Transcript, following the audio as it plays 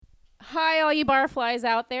Hi, all you barflies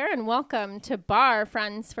out there, and welcome to Bar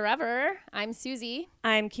Friends Forever. I'm Susie,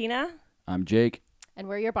 I'm Kina. I'm Jake. and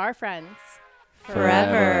we're your bar friends.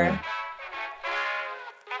 Forever.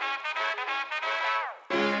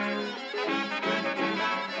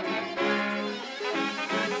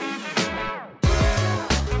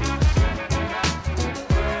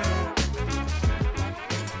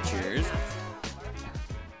 Cheers.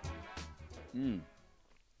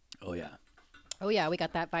 Oh, yeah. Oh yeah, we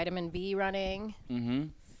got that vitamin V running.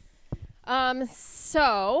 Mm-hmm.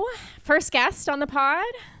 So first guest on the pod.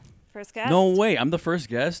 First guest. No way. I'm the first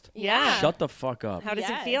guest? Yeah. Shut the fuck up. How does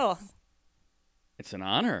Yes. it feel? It's an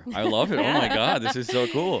honor. I love it. Oh, my God. This is so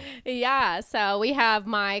cool. Yeah, so we have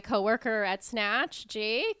my coworker at Snatch,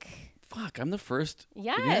 Jake. Fuck, I'm the first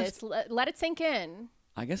Yes, guest? let it sink in.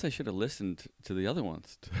 I guess I should have listened to the other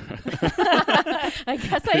ones. I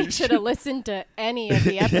guess I should have listened to any of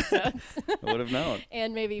the episodes I would have known.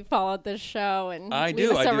 and maybe followed the show and I leave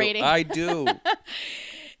do. us a rating. I do.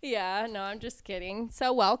 Yeah, no, I'm just kidding.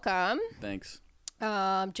 So welcome. Thanks.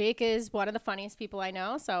 Jake is one of the funniest people I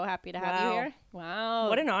know, so happy to have you Wow. here. Wow.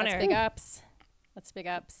 What an That's honor. big ups. That's big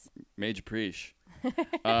ups. Major preach.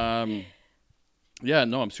 Yeah,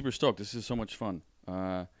 no, I'm super stoked. This is so much fun.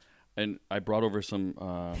 And I brought over some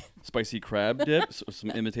spicy crab dip, some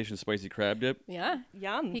imitation spicy crab dip. Yeah.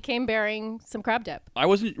 Yum. He came bearing some crab dip. I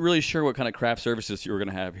wasn't really sure what kind of craft services you were going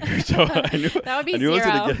to have here, so I knew That would be I knew I was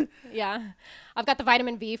zero. gonna get Yeah. I've got the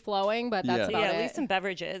vitamin V flowing, but that's Yeah. So about yeah, it. at least some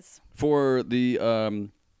beverages. for the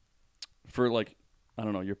for like I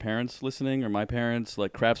don't know your parents listening or my parents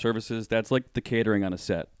like craft services. That's like the catering on a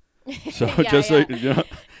set. So Yeah, just yeah. like you know,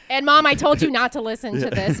 And Mom, I told you not to listen to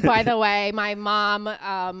this, by the way. My mom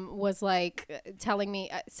was like telling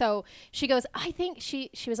me. So she goes, I think she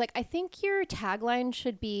was like, I think your tagline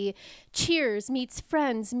should be Cheers meets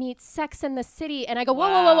Friends meets Sex in the City. And I go, whoa,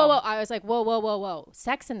 whoa, whoa, whoa, whoa. I was like, whoa, whoa, whoa, whoa.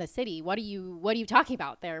 Sex in the City. What are you talking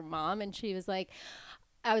about there, Mom? And she was like,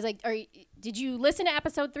 I was like, did you listen to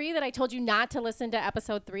episode 3 that I told you not to listen to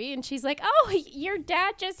episode 3? And she's like, oh, your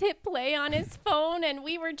dad just hit play on his phone and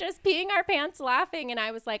we were just peeing our pants laughing. And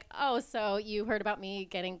I was like, oh, so you heard about me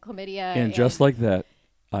getting chlamydia. and just like that,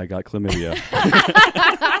 I got chlamydia.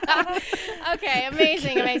 Okay,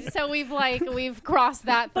 amazing. So we've crossed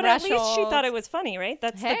that But at threshold. least she thought it was funny, right?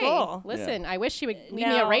 That's Hey, the goal. listen, I wish she would leave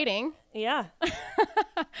me a Now- rating. Yeah.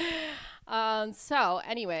 So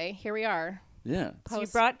anyway, here we are. Yeah, So you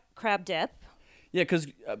Post- brought crab dip. yeah, because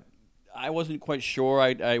I wasn't quite sure.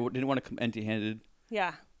 I didn't want to come empty-handed.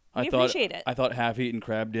 Yeah. I We thought appreciate it. I thought half-eaten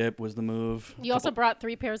crab dip was the move. You also brought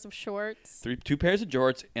 3 pairs of shorts. Two pairs of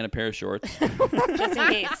jorts and a pair of shorts. Just in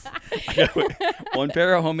case. One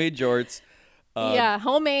pair of homemade jorts. Yeah,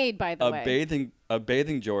 homemade, by the A way.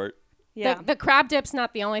 bathing jort. Yeah. The crab dip's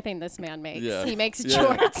not the only thing this man makes. Yeah. He makes Yeah.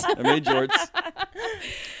 shorts. I made jorts.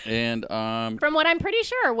 And From what I'm pretty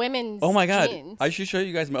sure are women's oh my god, jeans. I should show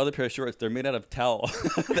you guys my other pair of shorts. They're made out of towel.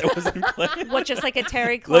 That wasn't play. What, just like a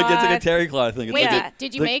terry cloth? Like it's like a terry cloth thing. It's Wait, like Yeah.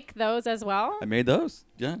 did you like- make those as well? I made those.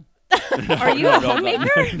 Yeah. Are you a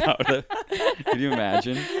homemaker? No. Can you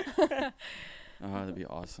imagine? Oh, that'd be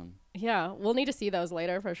awesome. Yeah, we'll need to see those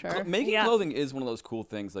later for sure. Making Yeah. clothing is one of those cool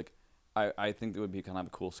things. Like, I think it would be kind of a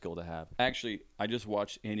cool skill to have. Actually, I just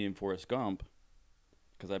watched Andy and Forrest Gump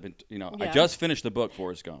because I've been, I Yeah. just finished the book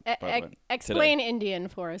Forrest Gump. by the way, Explain today. Indian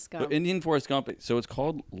Forrest Gump. So Indian Forrest Gump. So it's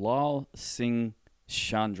called Lal Singh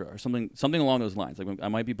Chandra or something along those lines. Like I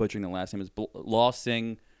might be butchering the last name. Is Lal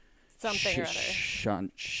Singh Something or other.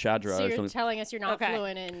 Shadra so or you're something. telling us you're not Okay.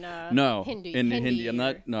 fluent in No, Hindi. in Hindi. I'm or-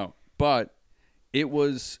 not. No, but it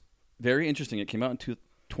was very interesting. It came out in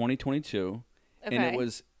 2022, and Okay. it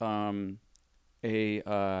was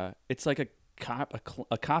it's like a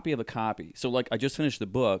copy of a copy. So like I just finished the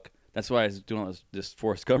book. That's why I was doing all this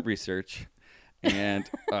Forrest Gump research, and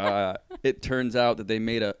it turns out that they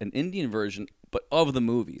made an Indian version, but of the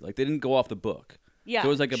movie. Like they didn't go off the book. Yeah. So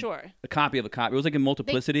it was like sure. a copy of a copy. It was like in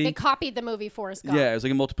Multiplicity. They copied the movie Forrest Gump. Yeah, it was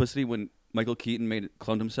like in Multiplicity when Michael Keaton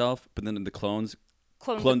cloned himself, but then the clones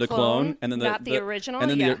Clone to clone, and then not the original. and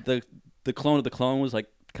then yeah. the clone of the clone was like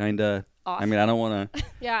kind of. Off. I mean, I don't want to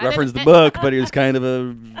Yeah, and reference then- the book, but he was kind of a.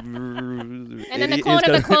 And then the clone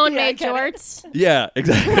of the clone made Yeah, I get jorts. Yeah,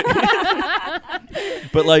 exactly.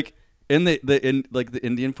 But like in the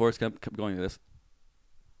Indian Forrest Gump kept going like this.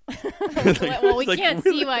 Well, we It's like, can't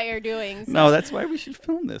see what you're doing. So. No, that's why we should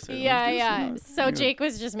film this. Yeah, Let's yeah. just, So Jake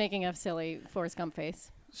was just making a silly Forrest Gump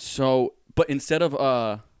face. So, but instead of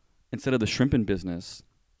the shrimping business,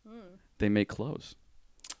 they make clothes.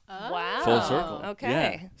 Wow. Full circle. Okay.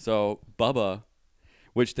 Yeah. So Bubba,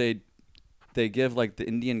 which they they give like the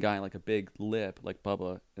Indian guy like a big lip, like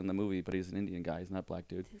Bubba in the movie, but he's an Indian guy. He's not a black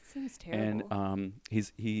dude. It seems terrible. And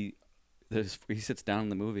he sits down in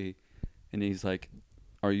the movie, and he's like,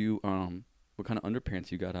 "Are you what kind of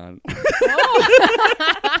underpants you got on?"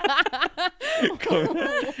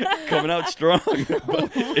 coming out strong.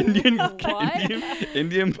 But Indian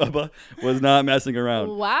Bubba was not messing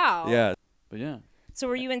around. Wow. Yeah, but yeah. So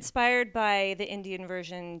were you inspired by the Indian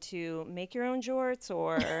version to make your own jorts,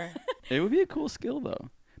 or? It would be a cool skill though.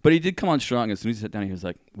 But he did come on strong. As soon as he sat down, he was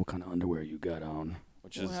like, "What kind of underwear you got on?"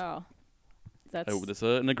 Which is Wow. That's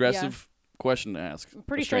an aggressive question to ask. I'm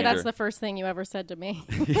pretty a sure that's stranger. the first thing you ever said to me.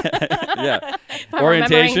 yeah. If I'm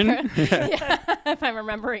Orientation. remembering yeah, if I'm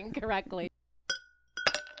remembering correctly.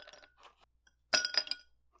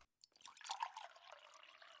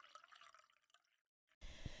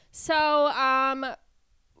 So,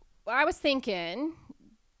 I was thinking,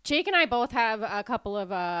 Jake and I both have a couple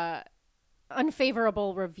of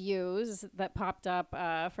unfavorable reviews that popped up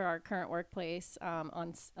for our current workplace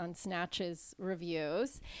on Snatch's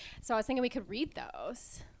reviews. So I was thinking we could read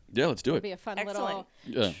those. Yeah, let's do It'd it. be a fun Excellent.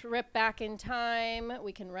 little trip back in time.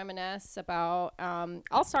 We can reminisce about.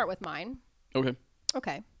 I'll start with mine. Okay.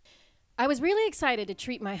 Okay. I was really excited to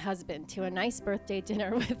treat my husband to a nice birthday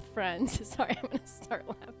dinner with friends. Sorry, I'm going to start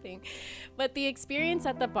laughing. But the experience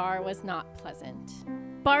at the bar was not pleasant.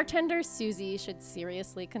 Bartender Susie should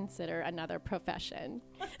seriously consider another profession.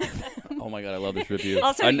 Oh my god, I love this review.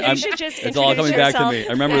 Also, you should just it's all coming introduce back to me.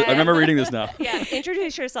 yourself I remember reading this now. Yeah,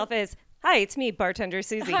 introduce yourself as, "Hi, it's me, Bartender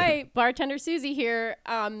Susie." Hi, Bartender Susie here.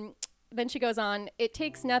 Then she goes on, "It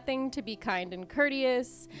takes nothing to be kind and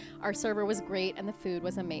courteous. Our server was great and the food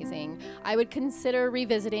was amazing. I would consider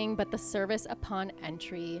revisiting, but the service upon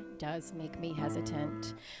entry does make me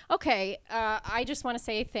hesitant." Okay, I just want to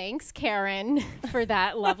say thanks, Karen, for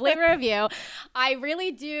that lovely review. I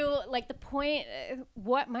really do like the point.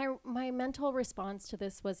 What my mental response to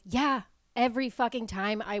this was, yeah. Every fucking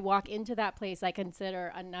time I walk into that place, I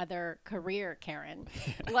consider another career, Karen.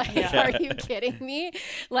 Like, Are you kidding me?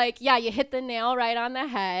 Like, yeah, you hit the nail right on the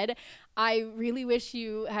head. I really wish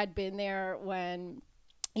you had been there when,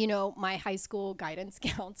 my high school guidance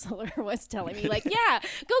counselor was telling me, like, yeah,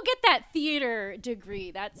 go get that theater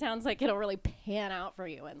degree. That sounds like it'll really pan out for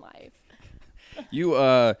you in life. You,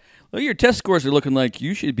 your test scores are looking like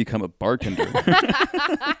you should become a bartender.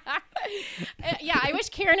 Yeah, I wish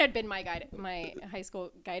Karen had been my high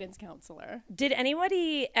school guidance counselor. Did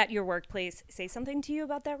anybody at your workplace say something to you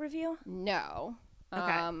about that review? No.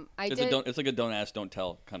 Okay. It's like a don't ask, don't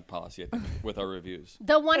tell kind of policy, I think, with our reviews.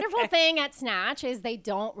 The wonderful thing at Snatch is they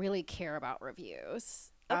don't really care about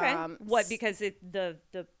reviews. Okay. What? Because the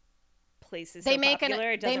place is they so make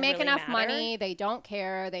popular, it they doesn't make really enough matter? money. They don't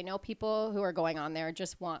care. They know people who are going on there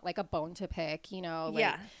just want like a bone to pick.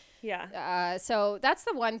 Like, Yeah. So that's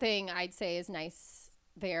the one thing I'd say is nice.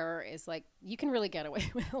 There is like you can really get away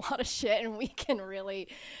with a lot of shit, and we can really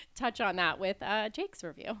touch on that with Jake's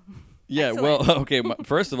review. Yeah, Excellent. well, okay.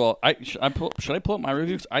 First of all, should I pull up my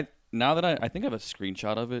reviews? I think I have a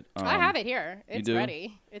screenshot of it. I have it here. It's do?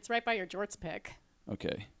 ready. It's right by your jorts pick.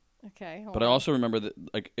 Okay, Okay. but I also remember that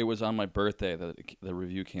like it was on my birthday that the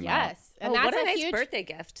review came out. Yes, and Oh, that's what a nice huge birthday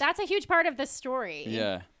gift. That's a huge part of the story.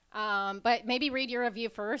 Yeah. But maybe read your review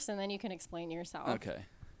first, and then you can explain yourself. Okay.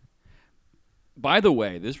 By the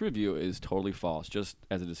way, this review is totally false. Just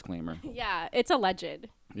as a disclaimer. Yeah, it's alleged.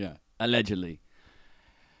 Yeah, allegedly.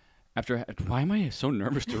 Why am I so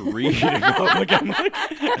nervous to read? I'm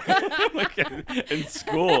like in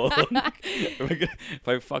school. If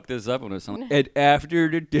I fuck this up, I'm gonna sound like, "And after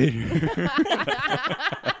the dinner."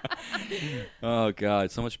 Oh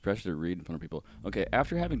God, so much pressure to read in front of people. Okay,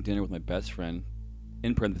 after having dinner with my best friend,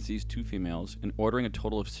 in parentheses 2 females, and ordering a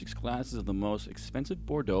total of 6 glasses of the most expensive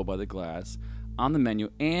Bordeaux by the glass on the menu,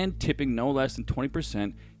 and tipping no less than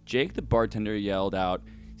 20%, Jake the bartender yelled out,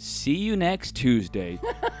 "See you next Tuesday."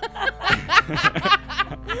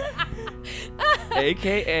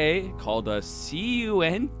 AKA called us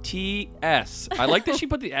CUNTS. I like that she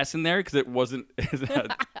put the S in there because it wasn't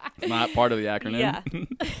not part of the acronym.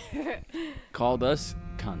 Yeah. Called us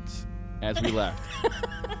cunts as we left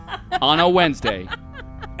on a Wednesday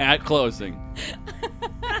at closing.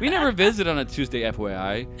 We never visit on a Tuesday,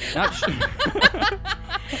 FYI. Not sure.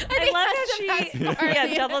 I love how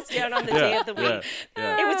she doubles down on the day of the week.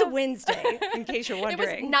 Yeah. It was a Wednesday, in case you're It was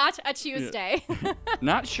wondering. not a Tuesday.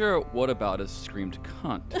 Not sure what about us screamed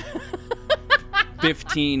cunt.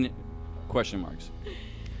 15 question marks.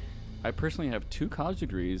 I personally have 2 college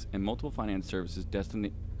degrees and multiple finance services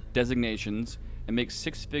designations and make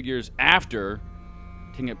 6 figures after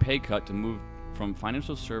taking a pay cut to move from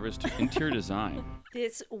financial service to interior design.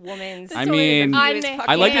 This woman's. I mean, I like that.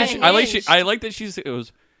 I like that she's. It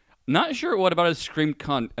was not sure what about a screamed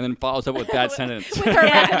cunt, and then follows up with that sentence. With her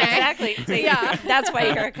resume. Exactly. So, yeah, that's why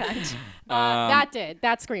you're a cunt.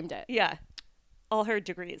 That screamed it. Yeah, all her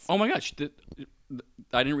degrees. Oh my gosh.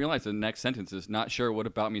 I didn't realize the next sentence is not sure what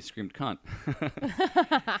about me screamed cunt.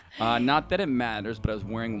 Not that it matters, but I was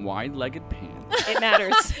wearing wide-legged pants. It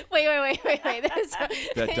matters. Wait.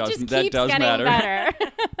 That does getting matter. Better.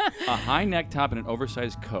 A high neck top and an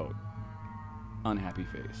oversized coat. Unhappy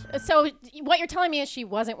face. So what you're telling me is she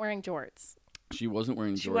wasn't wearing jorts. She wasn't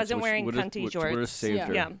wearing jorts. She wasn't wearing cunty jorts. Which would have saved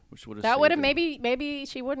her. Yeah. That would have maybe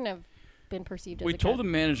she wouldn't have been perceived as We a told cunt. the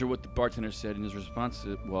manager what the bartender said, and his response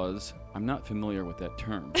was, "I'm not familiar with that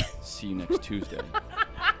term. See you next Tuesday."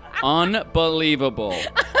 Unbelievable.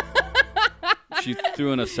 She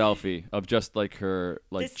threw in a selfie of just like her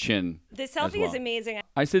chin. The selfie is amazing.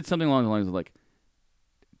 I said something along the lines of like,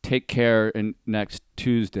 "Take care and next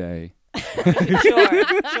Tuesday."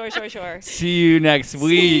 Sure. See you next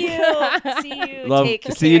week. See you. Take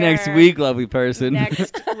care. See you next week, lovely person.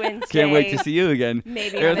 Next Wednesday. Can't wait to see you again.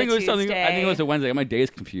 Maybe I on think a it was something. I think it was Tuesday. a Wednesday. My day is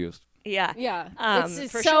confused. Yeah.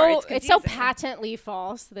 It's for so sure. it's so confusing. patently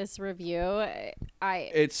false. This review,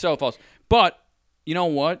 It's so false. But you know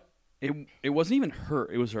what? It wasn't even her.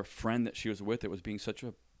 It was her friend that she was with that was being such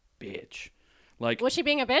a bitch. Like, was she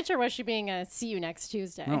being a bitch or was she being a see you next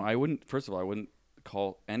Tuesday? no, I wouldn't. First of all, I wouldn't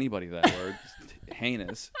call anybody that word. It's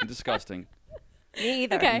heinous and disgusting. Me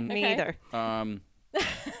either. Okay, Me okay. either.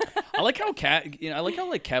 I like how I like how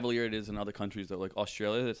like cavalier it is in other countries though, like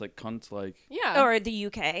Australia. It's like cunts, like Yeah. Or the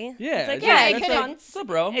UK. yeah, It's like, yeah, it it could could've- What's up,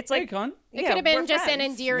 bro? It's hey, like- cunt. it yeah, could have been we're just an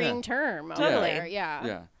friends. endearing Yeah. term. over Totally. there,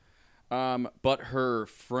 Yeah. But her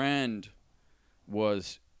friend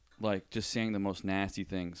was like just saying the most nasty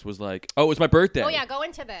things. Was like, oh, it was my birthday. Oh yeah, go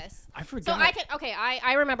into this. I forgot. So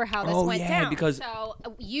I remember how this Oh, went yeah, down. because- so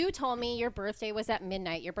you told me your birthday was at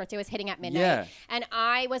midnight. Your birthday was hitting at midnight. Yeah. And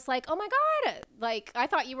I was like, oh my God. Like I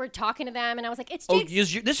thought you were talking to them and I was like, it's Oh,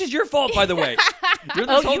 Jake's. this is your fault, by the way. This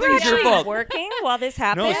Oh, whole you thing were is your actually fault. working while this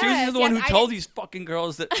happened? No, Susan's the one who yes, I told did- these fucking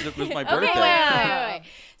girls that it was my Okay, birthday. wait.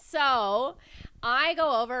 So I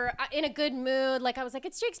go over in a good mood. Like I was like,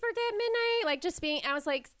 it's Jake's birthday at midnight. Like just being, I was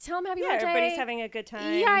like, tell him happy Yeah, birthday. everybody's having a good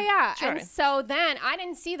time. Yeah. Sure. And so then I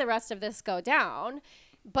didn't see the rest of this go down.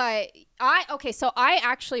 But so I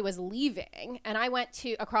actually was leaving and I went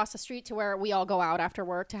to across the street to where we all go out after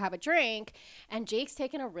work to have a drink. And Jake's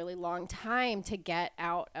taken a really long time to get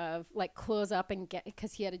out of like close up and get,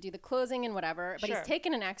 because he had to do the closing and whatever. But Sure. he's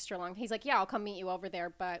taken an extra long. He's like, yeah, I'll come meet you over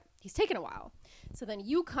there. But he's taken a while. So then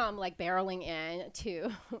you come like barreling in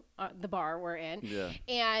to the bar we're in. Yeah.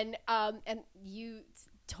 And you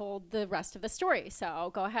told the rest of the story.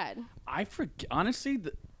 So go ahead. I forget. Honestly,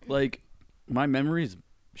 like my memory is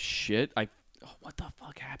shit. What the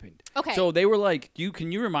fuck happened? Okay. So they were like,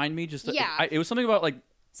 can you remind me? Just Yeah. It was something about like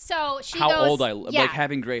So she how goes, old yeah. like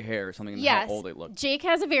having gray hair or something. And Yes. how old I looked. Jake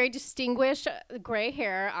has a very distinguished gray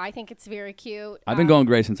hair. I think it's very cute. I've been going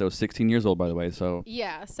gray since I was 16 years old, by the way. So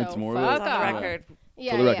Yeah, so It's more fuck It's on the off. record.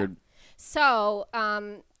 Yeah, for the yeah, record, So,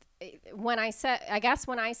 when I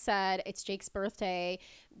said it's Jake's birthday,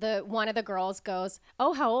 one of the girls goes,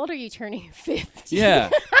 "Oh, how old are you turning 50?" yeah.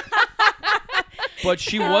 But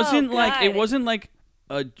she wasn't like God. it wasn't like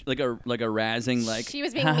a razzing like She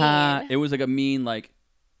was being haha. mean. It was like a mean like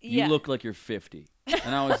you Yeah. look like you're 50,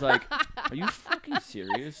 and I was like, are you fucking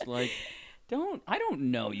serious? Like, I don't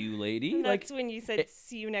know you, lady. And Like, that's when you said,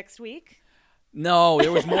 see you next week. no,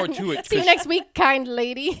 there was more to it. See you 'cause- next week, kind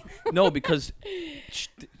lady. No, because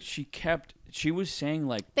she was saying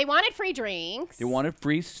like They wanted free drinks. they wanted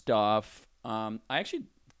free stuff. I actually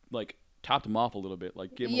like topped them off a little bit,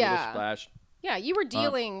 like gave them a little Yeah. splash. Yeah, you were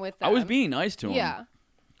dealing with them. I was being nice to him. Yeah.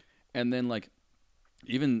 And then like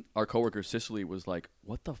even our coworker Cicely was like,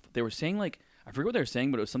 what the they were saying like I forget what they were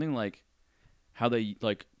saying, but it was something like how they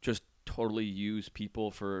like just totally use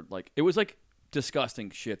people for like it was like disgusting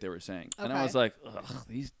shit they were saying. And I Okay. was like, ugh,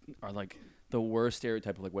 these are like the worst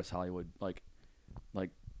stereotype of like West Hollywood like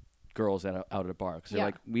girls out at a bar, because they're Yeah.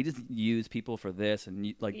 like, we just use people for this,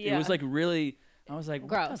 and like it Yeah. was like really I was like, what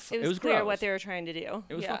the Gross. fu- It was clear gross. what they were trying to do.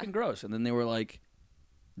 It was Yeah. fucking gross. And then they were like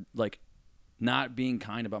not being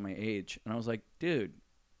kind about my age, and I was like, dude,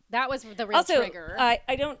 That was the real Also, trigger. I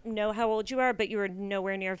don't know how old you are, but you were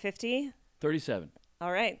nowhere near 50. 37.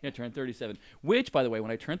 All right. Yeah, I turned 37. Which, by the way,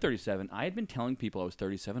 when I turned 37, I had been telling people I was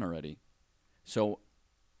 37 already. So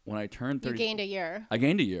when I turned 30, You gained a year. I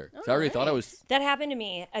gained a year. So I already thought I was. That happened to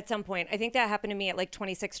me at some point. I think that happened to me at like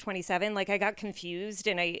 26, 27. Like I got confused,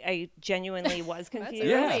 and I genuinely was confused.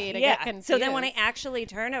 That's early to get confused. So then when I actually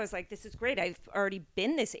turned, I was like, this is great. I've already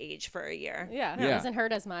been this age for a year. Yeah, it Yeah. doesn't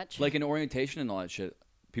hurt as much. Like in orientation and all that shit,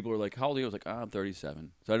 people were like, "How old are you?" I was like, "I'm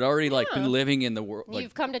 37." So I'd already like been living in the world. Like,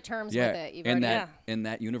 You've come to terms yeah, with it. You've in already,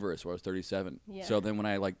 that universe where I was 37. Yeah. So then when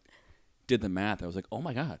I like did the math, I was like, "Oh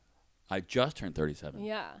my god, I just turned 37."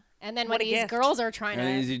 yeah. And then What when a these gift. girls are trying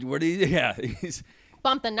And to he's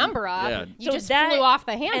bump the number up, Yeah. you So just flew off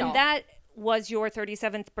the handle. And that was your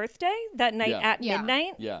 37th birthday that night Yeah. at Yeah.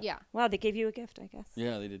 midnight? yeah. yeah, Wow, they gave you a gift, I guess.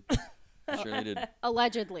 Yeah, they did. Sure they did.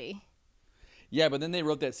 allegedly. Yeah, but then they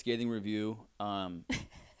wrote that scathing review,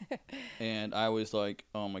 and I was like,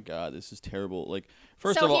 "Oh my god, this is terrible!" Like,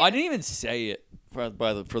 first So of all, I here's- didn't even say it for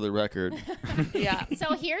the record. Yeah.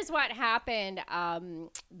 So here's what happened.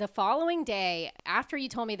 The following day, after you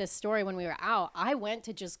told me this story when we were out, I went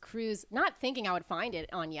to Just Cruise, not thinking I would find it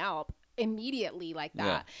on Yelp immediately like that.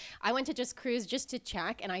 Yeah. I went to Just Cruise just to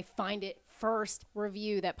check, and I find it first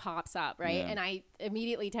review that pops up, right? Yeah. And I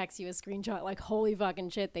immediately text you a screenshot like, holy fucking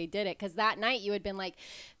shit, they did it. Because that night you had been like,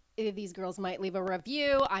 these girls might leave a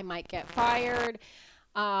review, I might get fired.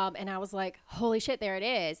 And I was like, holy shit, there it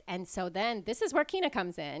is. And so then this is where Kina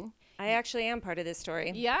comes in. I actually am part of this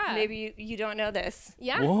story. Yeah. Maybe you don't know this.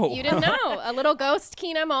 Yeah, Whoa. you didn't know. A little ghost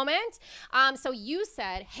Kina moment. So you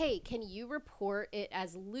said, hey, can you report it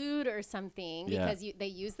as lewd or something? Yeah. Because they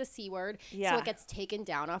use the C word. So Yeah. it gets taken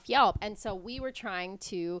down off Yelp. And so we were trying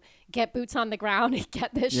to get boots on the ground and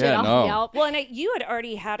get this shit Yeah, off no. Yelp. Well, and you had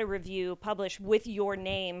already had a review published with your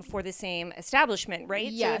name for the same establishment, right?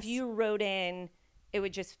 So Yes. if you wrote in, it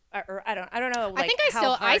would just, or I don't know. Like think I how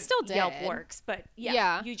still hard Yelp did. works, but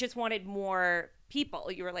Yeah. you just wanted more people.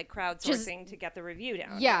 You were like crowdsourcing to get the review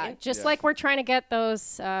down. Yeah, right? just Yeah. like we're trying to get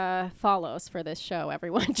those follows for this show,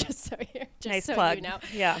 everyone. Just so Nice so plug. you know.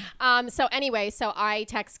 Yeah. So anyway, so I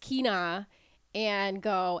text Kina and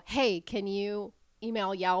go, hey, can you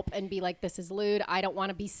email Yelp and be like, this is lewd. I don't want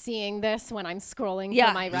to be seeing this when I'm scrolling Yeah.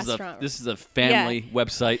 through my restaurant. This is a family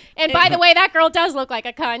website. And by the way, that girl does look like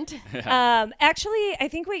a cunt. Actually, I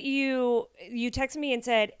think what you texted me and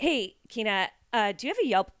said, hey, Kina, do you have a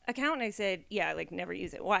Yelp account? And I said, yeah, I like never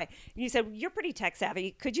use it. Why? And you said, you're pretty tech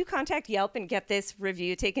savvy. Could you contact Yelp and get this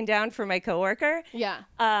review taken down for my coworker? Yeah.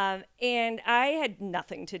 And I had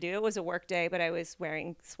nothing to do. It was a work day, but I was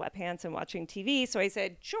wearing sweatpants and watching TV. So I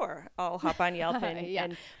said, sure, I'll hop on Yelp and, Yeah.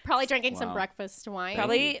 and Probably drinking some Wow. breakfast wine.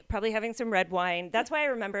 probably having some red wine. That's why I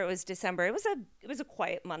remember it was December. It was a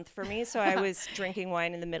quiet month for me, so I was drinking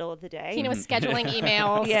wine in the middle of the day. Kina was scheduling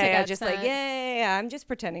emails. to Yeah, get just sent. like, yeah, I'm just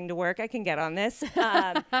pretending to work. I can get on this.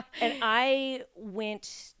 And I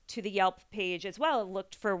went to the Yelp page as well and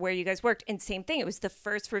looked for where you guys worked. And same thing. It was the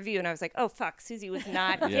first review. And I was like, oh, fuck, Susie was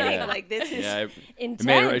not kidding. Yeah. Like, this is Yeah, intense. it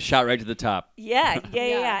made it shot right to the top. Yeah.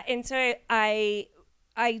 Yeah. And so I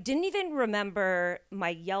didn't even remember my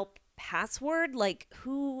Yelp password. Like,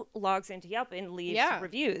 who logs into Yelp and leaves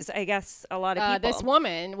reviews? I guess a lot of people. This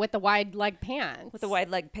woman with the wide leg pants. With a wide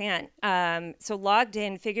leg pant. So logged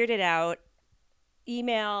in, figured it out,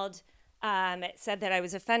 emailed, it said that I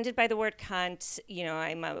was offended by the word cunt. You know,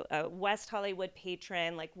 I'm a West Hollywood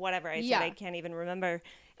patron, like whatever. I Yeah. said, I can't even remember.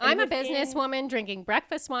 And I'm a within- businesswoman drinking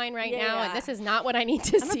breakfast wine right now, Yeah. and this is not what I need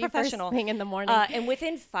to I'm a see first professional. thing in the morning. And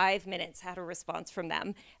within 5 minutes, had a response from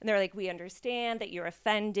them. And they're like, we understand that you're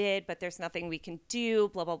offended, but there's nothing we can do,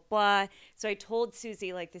 blah, blah, blah. So I told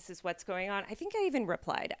Susie, like, this is what's going on. I think I even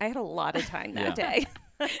replied. I had a lot of time that day.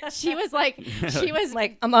 She was like,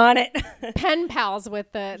 Like, I'm on it. pen pals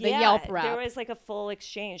with the Yeah, Yelp rep. There was like a full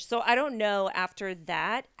exchange. So I don't know after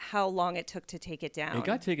that how long it took to take it down. It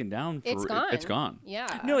got taken down. It's gone. It's gone.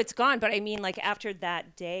 Yeah. No, it's gone. But I mean, like after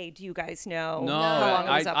that day, do you guys know No, how long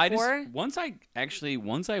it was up I for? just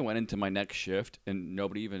once I went into my next shift and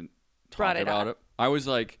nobody even Brought talked it about up. it. I was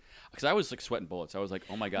like, because I was like sweating bullets. I was like,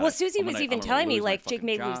 oh my god. Well, Susie I'm was gonna- even I'm gonna telling me lose my like Jake fucking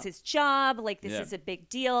may job. lose his job. Like this Yeah. is a big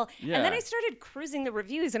deal. Yeah. And then I started cruising the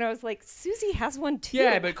reviews, and I was like, Susie has one too.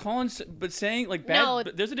 Yeah, but saying like bad. No,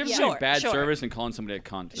 but there's a difference yeah. between bad Sure. service and calling somebody a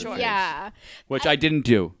cunt. to their Sure. face, Yeah. which I didn't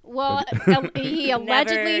do. Well, he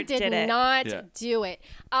allegedly did did it. not Yeah. do it.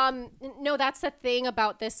 No, that's the thing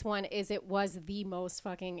about this one is it was the most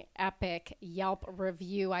fucking epic Yelp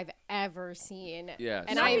review I've ever seen. Yeah, And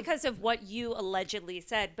so- not I because of what you allegedly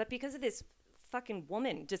said, but because of this fucking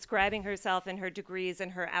woman describing herself and her degrees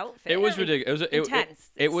and her outfit. It was ridiculous. It was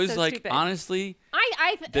Intense. It It's was so like stupid. honestly,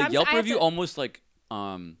 I the I'm- Yelp I have review to- almost like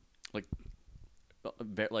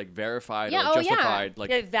verified Yeah, or oh, yeah. justified. Like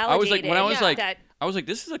It I was like when I validated, was yeah. like that- I was like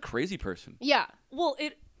this is a crazy person. Yeah. Well,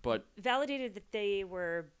 But validated that they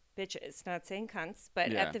were bitches. Not saying cunts,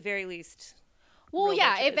 but Yeah. at the very least. Well, real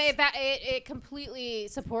yeah, bitches. it completely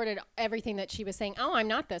supported everything that she was saying. Oh, I'm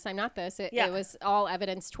not this. I'm not this. Yeah. It was all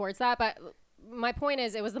evidence towards that. But my point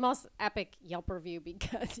is, it was the most epic Yelp review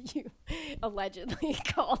because you allegedly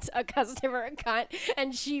called a customer a cunt,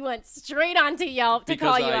 and she went straight onto Yelp to Because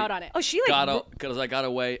call you I out on it. Oh, she like because I got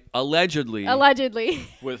away allegedly Allegedly,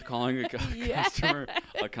 with calling a customer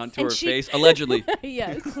a cunt to And her she- face. Allegedly.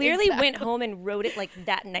 yes. clearly exactly. went home and wrote it like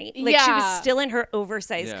that night. Like she was Yeah. still in her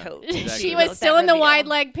oversized Yeah, coat. exactly. She wrote was still that in the review. wide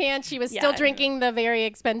leg pants. She was still Yeah. drinking the very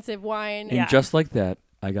expensive wine. Yeah. And just like that,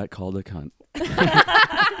 I got called a cunt.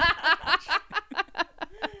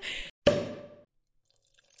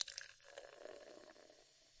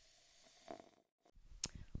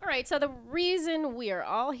 All right, so the reason we are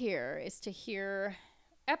all here is to hear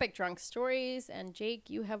epic drunk stories, and Jake,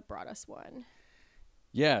 you have brought us one.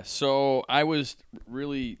 Yeah, so I was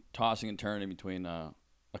really tossing and turning between a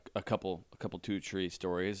couple two tree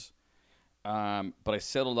stories, but I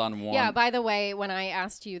settled on one. Yeah, by the way, when I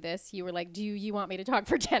asked you this, you were like, "Do you want me to talk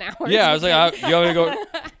for 10 hours?" Yeah, I was like, you want me to go?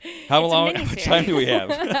 How It's a long? How much miniseries. time do we have?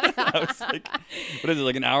 I was like, what is it,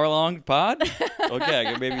 like an hour long pod? Okay,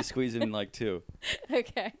 I can maybe squeeze in like 2.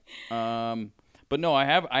 Okay. But no, I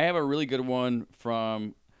have a really good one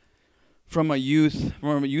from a youth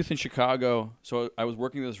in Chicago. So I was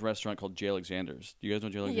working at this restaurant called J. Alexander's. Do you guys know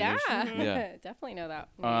J. Yeah, Alexander's? Yeah. definitely know that.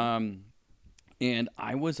 And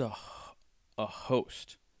I was a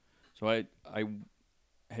host. So I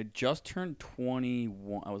had just turned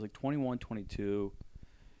 21. I was like 21, 22.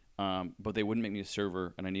 But they wouldn't make me a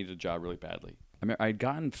server, and I needed a job really badly. I'd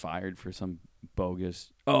gotten fired for some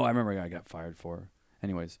bogus. Oh, I remember I got fired for.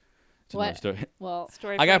 Anyways, it's another What? story. Well,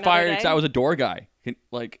 Story I for got another fired day. because I was a door guy.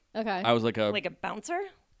 Like okay. I was like a bouncer.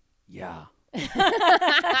 yeah.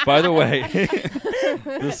 By the way,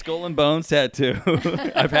 the skull and bones tattoo.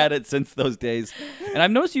 I've had it since those days, and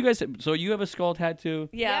I've noticed you guys. So you have a skull tattoo.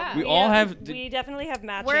 Yeah. We all have- We definitely have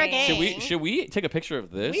matching. We're a gang. Should we take a picture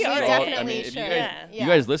of this? We are. We Oh, definitely I mean, if should. you guys, Yeah. Yeah. you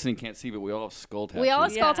guys listening can't see, but we all have skull tattoos. We all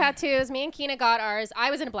have skull Yeah. tattoos. Me and Keena got ours.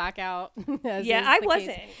 I was in a blackout. as Yeah, is I the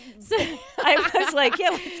wasn't. case. So, I was like, yeah,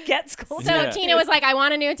 let's get skull. so Yeah. Tina was like, "I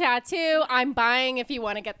want a new tattoo. I'm buying if you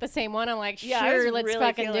want to get the same one." I'm like, Yeah, I was "Sure, let's really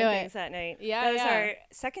fucking do feeling it." things that night. Yeah, that was yeah. our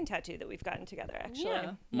second tattoo that we've gotten together. Actually,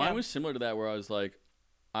 Yeah. Mine was similar to that, where I was like,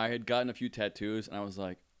 I had gotten a few tattoos, and I was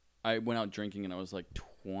like, I went out drinking, and I was like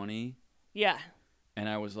 20, Yeah. and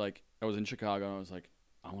I was in Chicago, and I was like,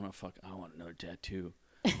 I want another tattoo.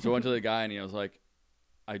 So I went to the guy, and he was like,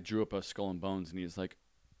 I drew up a skull and bones, and he's like,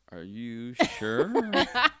 are you sure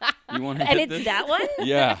you want to And get it's this? that one.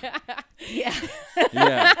 Yeah, Yeah.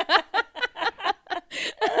 yeah.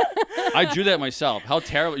 I drew that myself. How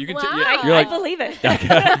terrible! You can. Wow. You're I like, believe it.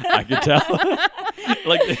 I could tell.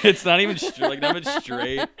 like it's not even not even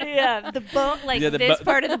straight. Yeah, the bone, like Yeah, the this bo-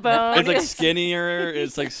 part of the bone. It's like is- skinnier.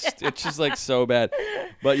 It's like it's just like so bad.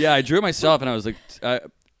 But yeah, I drew it myself, and I was like,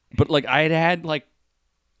 but like I had like,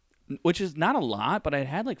 which is not a lot, but I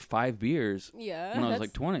had like 5 beers Yeah. when I was that's-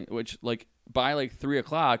 like 20. Which like by like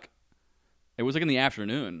 3:00, it was like in the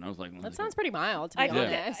afternoon. I was like, That sounds pretty mild, to be I think,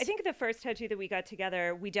 honest. I think the first tattoo that we got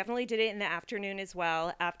together, we definitely did it in the afternoon as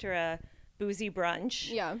well, after a boozy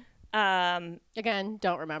brunch. Yeah. Again,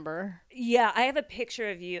 don't remember. Yeah, I have a picture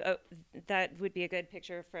of you. Oh, that would be a good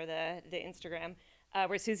picture for the Instagram,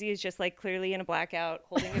 where Susie is just like clearly in a blackout,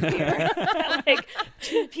 holding a beer, at like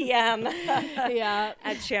 2 p.m. Yeah.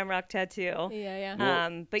 at Shamrock Tattoo.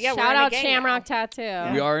 Yeah. But yeah, we're Shout in a out gang Shamrock now.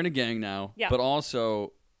 Tattoo. we are in a gang now. Yeah. But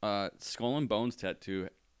also, skull and bones tattoo.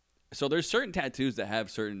 So there's certain tattoos that have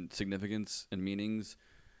certain significance and meanings,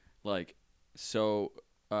 like so.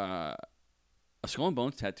 A skull and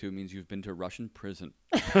bones tattoo means you've been to Russian prison.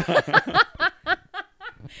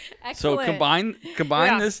 So Excellent.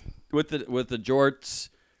 combine Yeah. this with the jorts.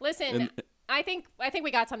 Listen, and- I think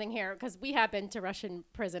we got something here because we have been to Russian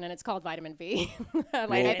prison and it's called Vitamin V. like I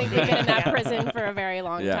Well- think we've been in that Yeah. prison for a very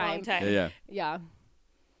long Yeah. time. Long time. Yeah. Yeah.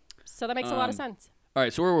 So that makes a lot of Um, sense. All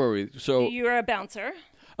right. So where were we? So You were a bouncer.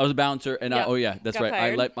 I was a bouncer, and Yeah. oh yeah, that's Got right.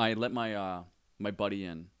 fired. I let my buddy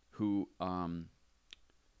in who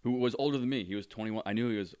was older than me. He was 21. I knew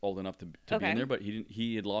he was old enough to be Okay. in there, but he didn't.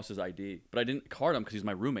 He had lost his ID, but I didn't card him because he's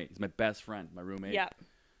my roommate. He's my best friend, my roommate. Yeah.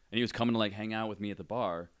 And he was coming to like hang out with me at the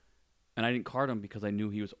bar, and I didn't card him because I knew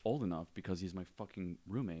he was old enough because he's my fucking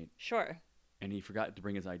roommate, Sure. and he forgot to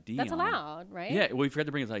bring his ID. That's on. allowed, right? Yeah, well, he forgot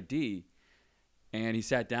to bring his ID, and he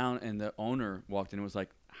sat down, and the owner walked in and was like,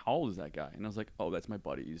 "How old is that guy?" And I was like, "Oh, that's my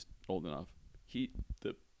buddy. He's old enough."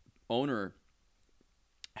 The owner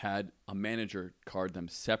had a manager card them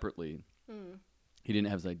separately, He didn't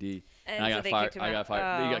have his ID, And I so got they fired. kicked him I got out.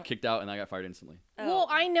 fired. He Oh. got kicked out, and I got fired instantly. Well,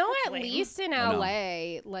 I know that's at lame. least in I know.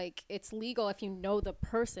 LA, like it's legal if you know the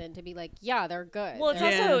person to be like, yeah, they're good. Well, it's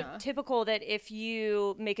They're also gonna- typical that if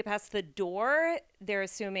you make it past the door, they're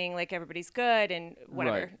assuming like everybody's good and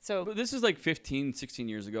whatever. Right. So But this is like 15, 16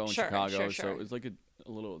 years ago in Sure, Chicago, sure, so sure. it was like a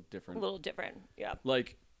little different. a little different. Yeah.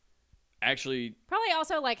 Like, actually, probably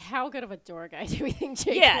also like how good of a door guy do we think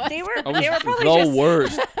Jake Yeah, was? they were. I was They were probably the just.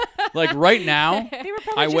 worst. Like right now, They were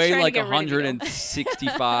probably I just weigh trying like to get rid of you.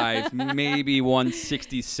 165, maybe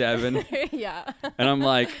 167, yeah. and I'm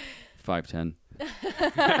like 5'10".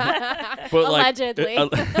 But Allegedly.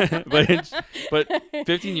 but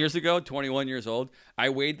 15 years ago, 21 years old, I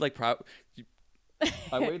weighed like probably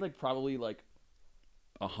like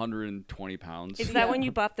 120 pounds. Is that when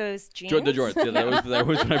you bought those jeans? The jorts. Yeah, that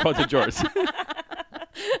was when I bought the jorts.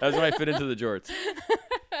 That's when I fit into the jorts.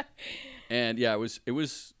 And yeah, it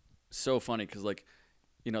was so funny because like,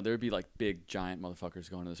 you know, there would be like big giant motherfuckers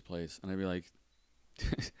going to this place, and I'd be like,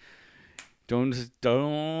 don't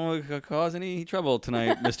cause any trouble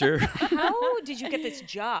tonight, mister. How did you get this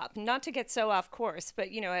job? Not to get so off course,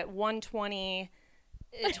 but you know, at 120,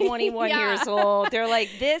 21 Yeah. years old, they're like,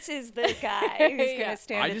 this is the guy who's Yeah. gonna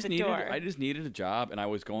stand at the door. I just needed a job, and I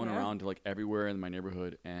was going around to like everywhere in my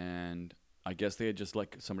neighborhood, and I guess they had just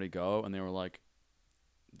let somebody go, and they were like,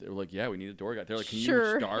 yeah, we need a door guy. They're like, can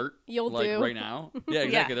Sure. you start You'll like do. right now? Yeah,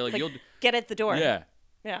 exactly. They're like, you'll get at the door. yeah.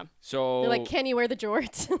 Yeah. So They're like, can you wear the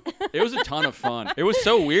jorts? it was a ton of fun. It was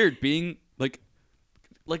so weird being like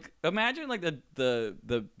imagine like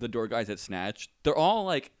the door guys at Snatch. They're all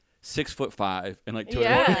like 6'5" and like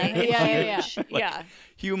Yeah. Yeah. Yeah.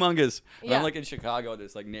 humongous. And Yeah. I'm like in Chicago,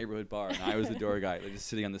 this like neighborhood bar, and I was the door guy, like just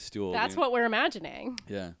sitting on the stool. That's you know? what we're imagining.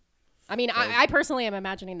 Yeah. I mean, I personally am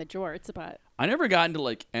imagining the jorts, but I never got into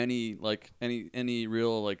like any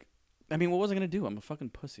real like. I mean, what was I gonna do? I'm a fucking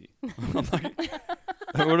pussy. I'm like,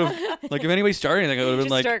 I would have like if anybody started anything, I would have been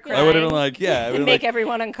Just like, start I would have been crying. like, yeah, I And would've make like,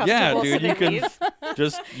 everyone yeah, uncomfortable. dude, so you they can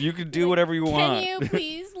leave. you can do whatever you want. can you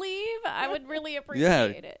please leave? I would really Yeah.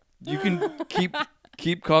 appreciate it. You can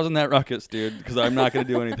keep causing that ruckus, dude, because I'm not gonna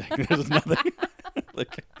do anything. There's nothing.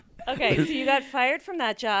 Like, Okay, so you got fired from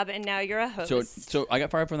that job, and now you're a host. so I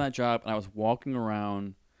got fired from that job, and I was walking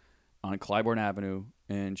around on Clybourne Avenue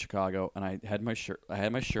in Chicago, and I had my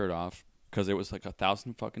shirt off because it was like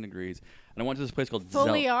 1,000 fucking degrees, and I went to this place called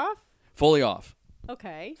Fully off? Fully off.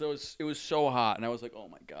 Okay. So it was so hot, and I was like, oh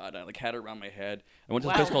my god, I like had it around my head. I went to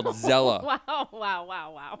this place called Zella.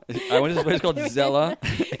 Wow. I went to this place called Zella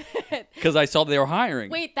because I saw they were hiring.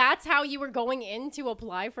 Wait, that's how you were going in to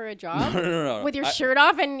apply for a job? No. With your shirt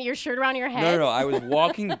off and your shirt around your head? No. I was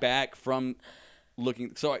walking back from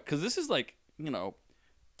looking. So, because this is like, you know,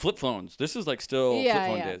 flip phones. This is like still flip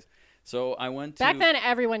phone days. So I went to. Back then,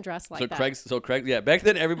 everyone dressed like so that. Craig. Yeah, back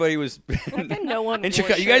then everybody was. Then no one in wore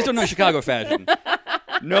Chicago. You guys don't know shirts. Chicago fashion.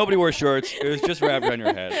 Nobody wore shorts. It was just wrapped around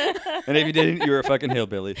your head. And if you didn't, you were a fucking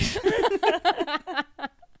hillbilly.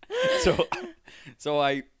 So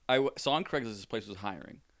I saw on Craigslist this place was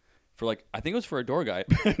hiring for like, I think it was for a door guy.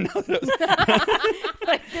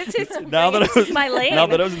 Like, this is This is my lane. Now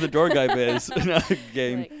that I was in the door guy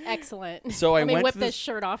game. Like, excellent. So I Let me went whip to this this-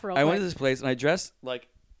 shirt off real I quick. went to this place and I dressed like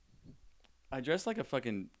a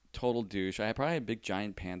fucking total douche. I probably had big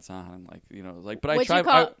giant pants on, like, you know, like, but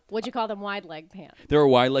Would you call them wide leg pants? they were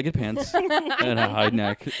wide-legged pants and a high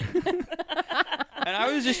neck. And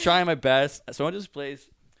I was just trying my best. So I went to this place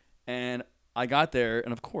and I got there,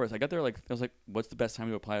 and of course I got there like, I was like, what's the best time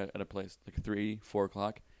to apply at a place? Like 3, 4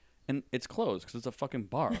 o'clock. And it's closed because it's a fucking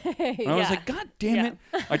bar. And I was like, God damn it.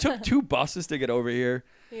 I took 2 buses to get over here.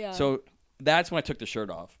 Yeah. So that's when I took the shirt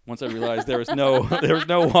off. Once I realized there was no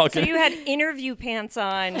So walking. you had interview pants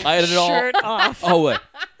on, I had it all- shirt off. Oh wait.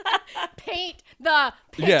 Paint the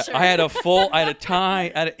picture. Yeah, I had a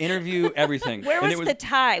tie, I had an interview, everything. Where And was the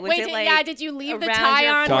tie? Was Wait, it like yeah, did you leave the around tie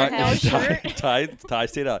your on forehead? with no shirt? tie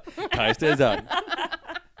stayed out. Tie stays out.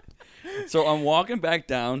 So I'm walking back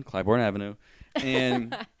down Clybourne Avenue,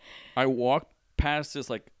 and I walk past this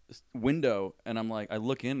like window, and I'm like, I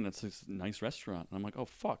look in, and it's this nice restaurant, and I'm like, oh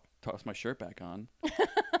fuck, toss my shirt back on,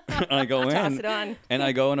 and I go Toss in, it on. and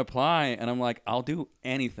I go and apply, and I'm like, I'll do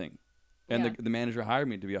anything, and Yeah. the manager hired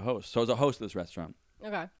me to be a host, so I was a host of this restaurant.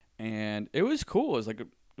 Okay. And it was cool. It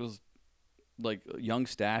was like young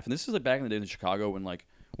staff, and this is like back in the days in Chicago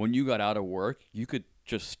when you got out of work, you could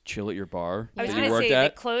just chill at your bar I was that going you to worked say, they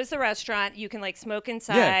at. close the restaurant. You can like smoke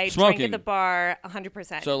inside, drink smoking. at the bar,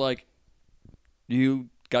 100%. So like, you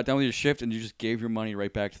got done with your shift and you just gave your money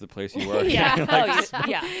right back to the place you worked. Yeah.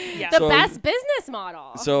 Yeah. The So- best business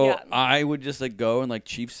model. So Yeah. I would just like go and like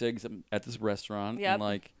chief cigs at this restaurant Yep. and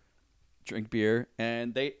like drink beer,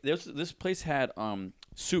 and this place had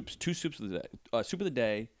soups, 2 soups of the day, soup of the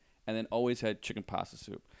day, and then always had chicken pasta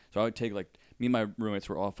soup. So I would take like me and my roommates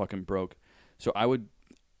were all fucking broke, so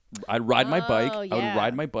I'd ride my bike. Oh, I would yeah.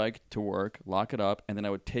 ride my bike to work, lock it up, and then I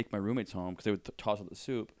would take my roommates home because they would toss out the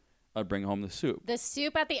soup. I'd bring home the soup. The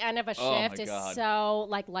soup at the end of a Oh, my shift is God. so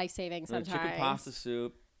like life-saving The sometimes. chicken pasta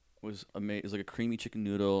soup was amazing. It was like a creamy chicken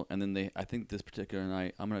noodle, and then I think this particular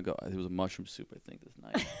night, I'm gonna go. It was a mushroom soup. I think this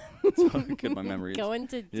night. That's how good my memory is. Go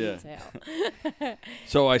into Yeah. detail.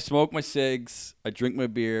 So I smoke my cigs, I drink my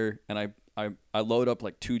beer, and I load up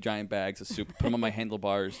like 2 giant bags of soup, put them on my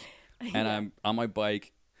handlebars, and I'm on my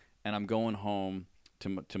bike, and I'm going home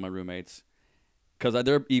to my roommates because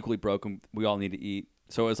they're equally broken. We all need to eat.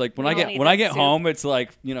 So it's like when We I all get need when I that get soup. home, it's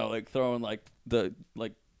like like throwing like the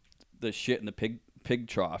shit in the pig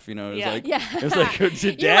trough. It's Yeah. like Yeah. it's like You're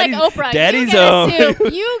like Oprah. Daddy's you get home. a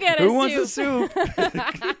soup. You get a Who soup. wants a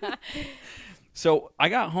soup? So I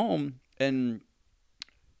got home and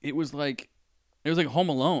it was like Home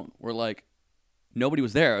Alone where like nobody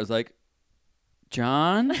was there. I was like,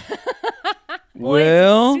 John, Boys,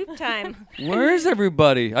 Will, soup time. where's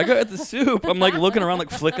everybody? I got the soup. I'm like looking around, like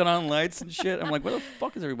flicking on lights and shit. I'm like, where the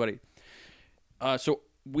fuck is everybody? So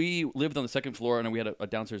we lived on the 2nd floor and we had a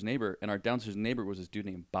downstairs neighbor, and our downstairs neighbor was this dude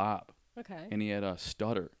named Bob, Okay. and he had a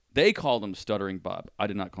stutter. They called him Stuttering Bob. I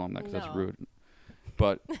did not call him that because No. that's rude.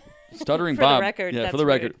 But Stuttering For the Bob, record, yeah, that's for the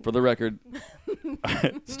record, rude. for the record,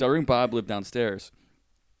 Stuttering Bob lived downstairs,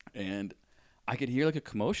 and I could hear like a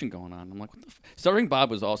commotion going on. I'm like, what the? Stuttering Bob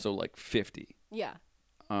was also like 50, Yeah.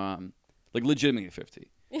 like legitimately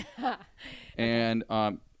 50, and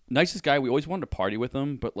nicest guy. We always wanted to party with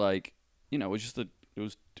him, but like it was just it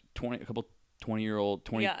was 20-year-old,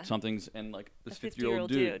 20 Yeah. somethings, and like this A 50-year-old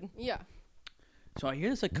 50-year-old dude. Yeah. So I hear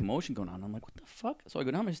this like commotion going on. I'm like, what the fuck? So I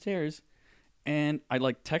go down my stairs, and I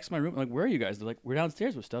like text my room. I'm like, where are you guys? They're like, we're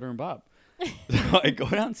downstairs with Stutter and Bob. So I go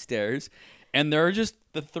downstairs, and there are just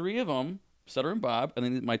the 3 of them, Stutter and Bob, and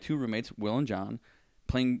then my 2 roommates, Will and John,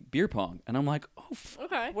 playing beer pong. And I'm like, oh,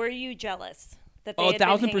 Okay. Were you jealous that they oh, had been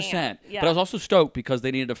hanging 1,000%. out? Yeah. But I was also stoked because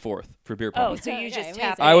they needed a 4th for beer pong. Oh, so you Okay, just amazing.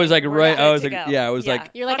 tapped. I was like, in. We're right. good I was to like, go. yeah, I was like,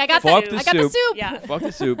 You're like, Fuck I got fuck the the I got the soup. soup. Yeah. fuck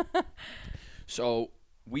the soup. So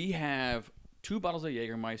we have 2 bottles of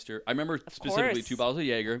Jägermeister. I remember specifically course. 2 bottles of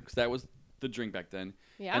Jaeger because that was the drink back then.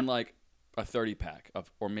 Yeah. And like a 30-pack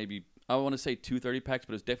of, or maybe I want to say 2 30-packs,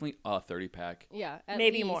 but it was definitely a 30-pack. Yeah. At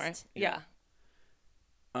Maybe least. more. Yeah.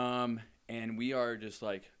 And we are just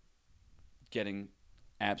like getting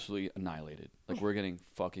absolutely annihilated. Like we're getting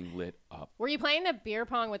fucking lit up. Were you playing the beer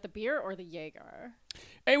pong with the beer or the Jaeger?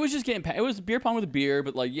 It was just getting. It was beer pong with a beer,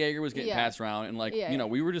 but like Jaeger was getting Yeah. passed around, and like Yeah.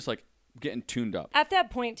 we were just like getting tuned up. At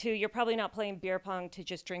that point, too, you're probably not playing beer pong to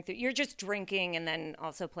just drink. You're just drinking and then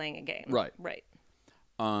also playing a game. Right. Right.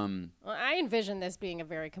 Well, I envision this being a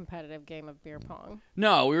very competitive game of beer pong.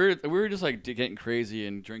 No, we were just like getting crazy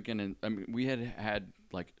and drinking, and I mean we had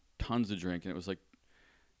like tons to drink, and it was like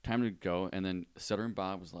time to go. And then Sutter and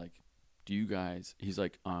Bob was like, "Do you guys?" He's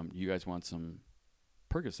like, "You guys want some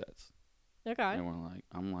Percocets?" Okay. And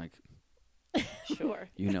I'm like, Sure.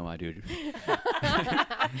 "You know I do."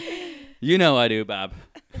 You know I do, Bob.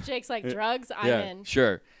 Jake's like, drugs, I'm Yeah, in.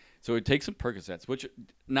 sure. So we take some Percocets, which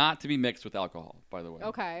not to be mixed with alcohol, by the way.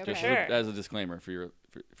 Okay, Just okay. Sure. as a disclaimer for your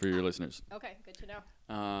listeners. Okay, good to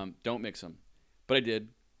know. Don't mix them. But I did.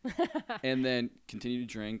 And then continue to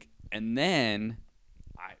drink. And then,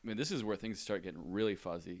 I mean, this is where things start getting really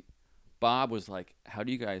fuzzy. Bob was like, how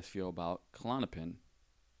do you guys feel about Klonopin?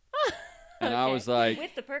 And I Okay. was like,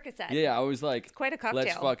 With the Percocet. yeah, I was like, It's quite a cocktail.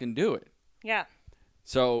 let's fucking do it. Yeah.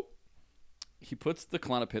 So he puts the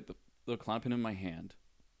Klonopin in my hand.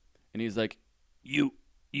 And he's like, you.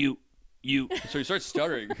 So he starts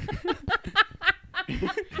stuttering.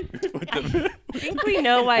 I think we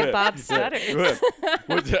know why Bob stutters.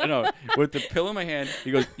 With the pill in my hand,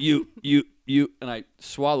 he goes, you, and I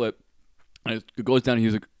swallow it, and it goes down, and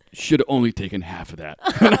he's like, should have only taken half of that.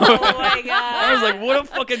 Oh my god. I was like, what a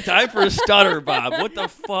fucking time for a stutter, Bob. What the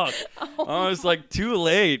fuck? I was like, too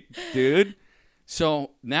late, dude.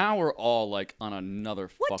 So now we're all like on another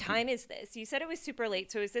What fucking... time is this? You said it was super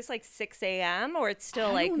late, so is this like 6 a.m. or it's still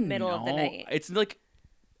I like don't middle of the know. night? It's like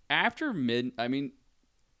after I mean,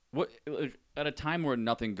 what at a time where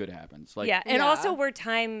nothing good happens. Like, yeah, and Yeah. also where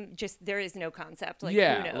time just there is no concept. Like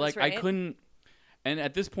yeah, who knows, like right? I couldn't. And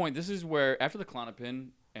at this point, this is where after the Klonopin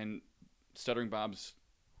and Stuttering Bob's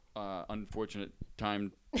unfortunate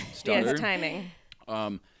time stutter, Yes, timing.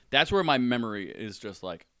 that's where my memory is just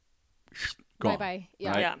like gone. Bye-bye.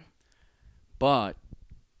 Yeah. Right? Yeah. But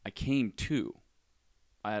I came to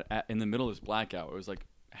in the middle of this blackout. It was like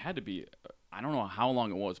it had to be I don't know how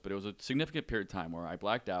long it was, but it was a significant period of time where I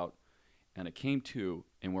blacked out, and I came to,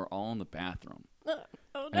 and we're all in the bathroom. Oh,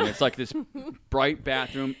 no. And it's like this bright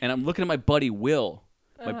bathroom, and I'm looking at my buddy Will.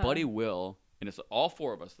 My buddy Will, and it's all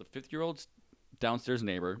four of us, the 50-year-old downstairs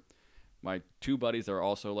neighbor, my two buddies that are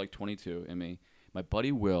also like 22, and me. My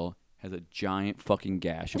buddy Will has a giant fucking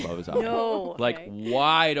gash above his eye. No. Like Okay.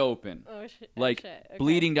 wide open. Oh, shit. Like Okay.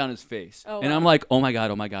 bleeding down his face. Oh, and wow. I'm like, oh my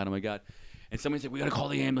God, oh my God, oh my God. And somebody said, we got to call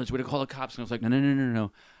the ambulance. We got to call the cops. And I was like,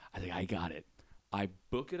 no. I think I got it. I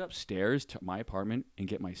book it upstairs to my apartment and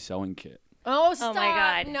get my sewing kit. Oh, stop. my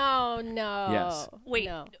God. No. Yes. Wait,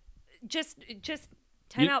 No. just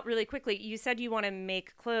time out really quickly. You said you want to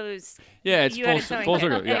make clothes. Yeah, it's You had a full sewing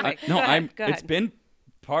circle. kit. Yeah, Anyway, no, go ahead, go it's ahead. been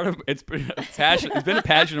part of, it's been a passion. It's been a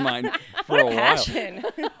passion of mine for a while. Passion.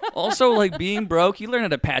 Also, like being broke, you learn how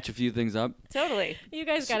to patch a few things up. Totally. You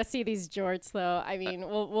guys got to see these jorts, though. I mean,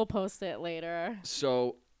 we'll post it later.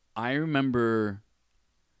 So I remember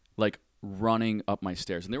like running up my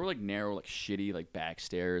stairs, and they were like narrow, like shitty, like back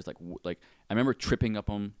stairs. Like I remember tripping up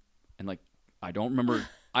them, and like I don't remember.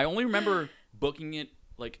 I only remember booking it.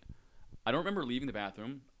 Like I don't remember leaving the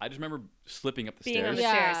bathroom. I just remember slipping up the Being on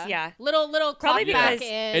stairs. the stairs, yeah. Little Probably clock back because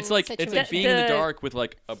in It's like situation. being in the The- dark with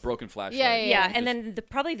like a broken flashlight. Yeah. Yeah, and then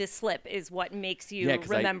probably the slip is what makes you Yeah, 'cause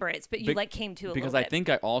remember it. But you bec- like came to a because little I bit. think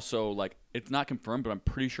I also like it's not confirmed, but I'm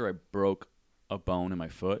pretty sure I broke a bone in my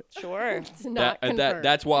foot. Sure. It's not confirmed.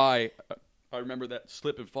 That's why I remember that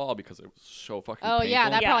slip and fall because it was so fucking Oh, yeah,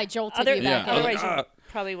 painful. that probably jolted you back. Yeah. Otherwise, Ah. you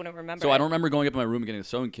probably wouldn't remember. So I it. don't remember going up in my room and getting a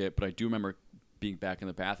sewing kit, but I do remember being back in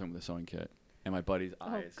the bathroom with a sewing kit and my buddy's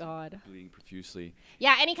eyes God. bleeding profusely.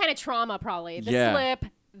 Yeah, any kind of trauma, probably. The Yeah. slip,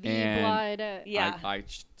 the And- blood. Yeah. I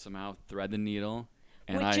somehow thread the needle,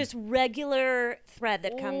 and With I just regular thread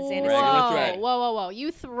that comes in. Regular Whoa, thread. whoa.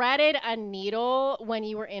 You threaded a needle when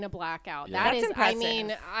you were in a blackout. Yeah. That That's is, impressive. I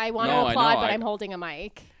mean, I want No, to I applaud, know, but I- I'm holding a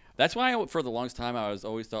mic. That's why for the longest time I was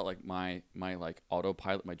always thought like my like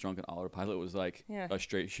autopilot, my drunken autopilot was like Yeah. a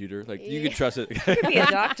straight shooter. Like you could trust it. Be a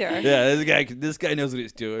doctor. Yeah, this guy knows what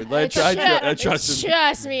he's doing. I trust him.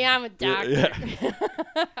 Trust me, I'm a doctor.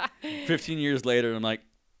 Yeah. 15 years later, I'm like,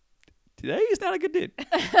 today he's not a good dude.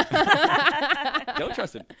 Don't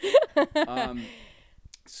trust him.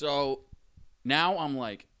 So now I'm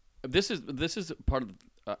like, this is part of.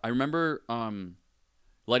 I remember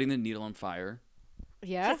lighting the needle on fire.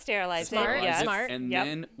 Yeah. To sterilize Smart, it. Yes. smart. And Yep.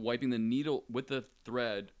 then wiping the needle with the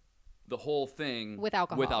thread, the whole thing With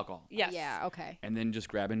alcohol. With alcohol. Yes. Yeah, okay. And then just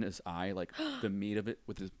grabbing his eye, like the meat of it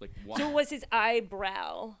with his like. So it was his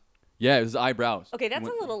eyebrow. Yeah, it was his eyebrows. Okay, that's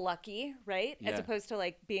Went- a little lucky, right? As Yeah. opposed to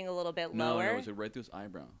like being a little bit No, lower. it was right through his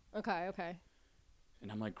eyebrow. Okay.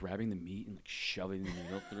 And I'm like grabbing the meat and like shoving the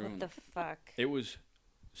needle through. What and the fuck? it was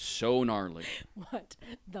so gnarly, What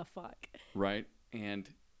the fuck? right? And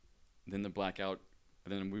then the blackout,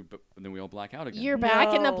 and then we all black out again. You're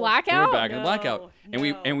back in the No. blackout? We're back in the blackout, and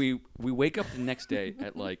no. we wake up the next day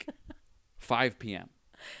at like 5 p.m.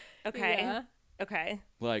 Okay. Yeah. Okay.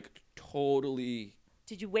 Like totally.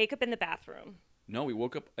 Did you wake up in the bathroom? No, we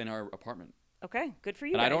woke up in our apartment, Okay, good for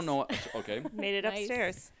you. and I guys. don't know. Okay, Made it Nice.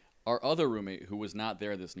 upstairs. our other roommate who was not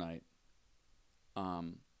there this night.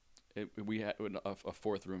 We had a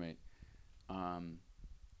fourth roommate.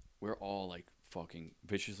 We're all like fucking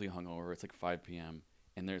viciously hungover. It's like 5 p.m.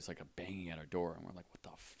 and there's like a banging at our door, and we're like, "What the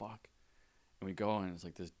fuck?" And we go, and it's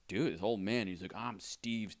like this dude, this old man. He's like, "I'm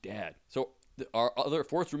Steve's dad." So our other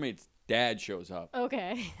fourth roommate's dad shows up,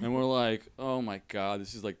 Okay. and we're like, "Oh my god,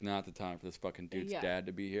 this is like not the time for this fucking dude's Yeah. dad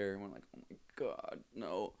to be here." And we're like, "Oh my god,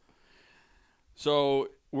 no." So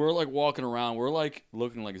we're like walking around. We're like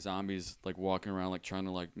looking like zombies, like walking around, like trying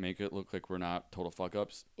to like make it look like we're not total fuck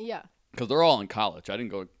ups. Yeah. Because they're all in college. I didn't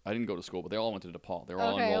go to school, but they all went to DePaul. They were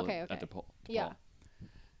all Okay, enrolled okay, at okay. DePaul. Yeah.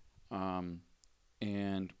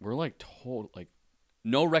 And we're like told like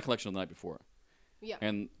no recollection of the night before. Yeah.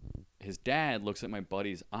 And his dad looks at my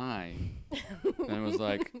buddy's eye and was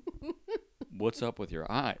like, "What's up with your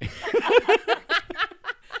eye?"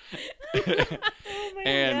 Oh my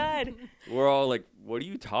And god. we're all like, "What are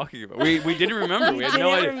you talking about?" We didn't remember. We had no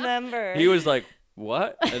Didn't idea. remember. He was like,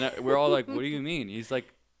 "What?" And we're all like, "What do you mean?" He's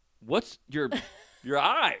like, "What's your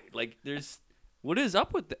eye? Like, what is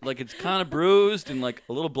up with that? Like, it's kind of bruised and like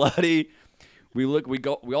a little bloody." We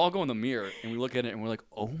all go in the mirror and we look at it and we're like,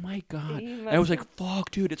 "Oh my god!" You And I was must like,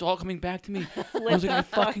 "Fuck, dude, it's all coming back to me." I Flip was like, the "I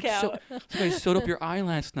fucking fuck out. I sewed up your eye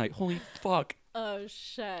last night. Holy fuck!" Oh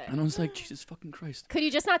shit. And I was like, "Jesus fucking Christ!" Could you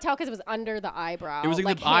just not tell because it was under the eyebrow? It was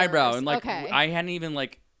like the hairs? eyebrow, and like okay. I hadn't even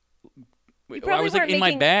like. I probably was like weren't in my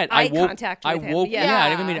making bed. eye I woke. contact I with him. woke. Yeah. Yeah, I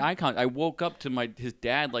didn't even make eye contact. I woke up to his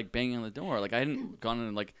dad like banging on the door. Like I hadn't gone in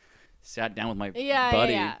and like sat down with my Yeah,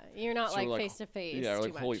 buddy. yeah. You're not So like we're face to face. Yeah, we're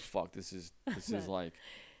like, holy fuck, this is like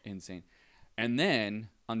insane. And then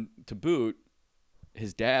to boot,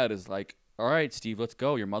 his dad is like, all right, Steve, let's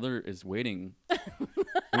go. Your mother is waiting.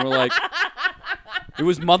 And we're like, it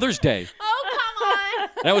was Mother's Day. Oh, come on.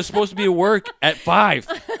 That was supposed to be at work at 5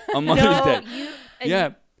 on Mother's No, Day.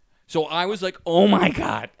 Yeah. So I was like, oh my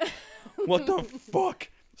God, what the fuck?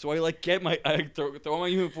 So I like I throw my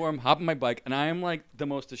uniform, hop on my bike, and I am like the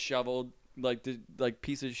most disheveled, like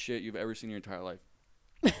piece of shit you've ever seen in your entire life.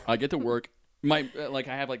 I get to work, I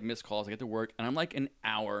have like missed calls. I get to work, and I'm like an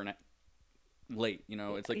hour late. You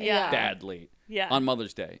know, it's like Yeah. bad late. Yeah. On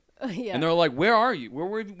Mother's Day. Yeah. And they're like, where are you?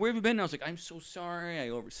 Where have you been? And I was like, I'm so sorry. I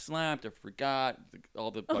overslept. I forgot. All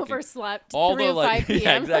the fucking, Overslept. all 3 the to 5 like, p.m.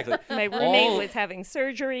 yeah, exactly. My roommate all- was having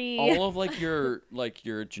surgery. All of like your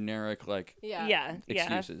generic like Yeah. yeah.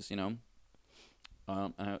 excuses, you know.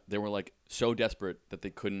 They were like so desperate that they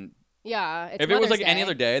couldn't. Yeah. It's If it was Mother's like any Day.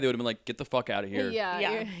 other day, they would have been like, get the fuck out of here. Yeah.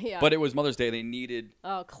 Yeah. Yeah. But it was Mother's Day. They needed.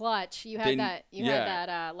 Oh, clutch. You They- had that. You yeah. had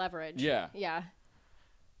that leverage. Yeah. Yeah.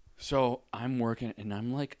 So I'm working, and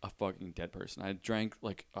I'm like a fucking dead person. I drank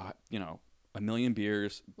like, a million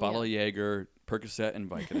beers, bottle of Jaeger, Percocet, and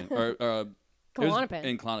Vicodin, or it was- Klonopin.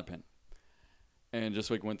 and Klonopin, and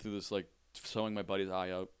just like went through this like sewing my buddy's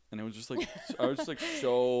eye out, and it was just like I was just like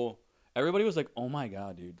so. Everybody was like, "Oh my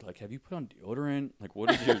God, dude! Like, have you put on deodorant? Like,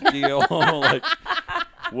 what is your deal? Like,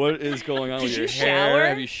 what is going on with your you hair? shower?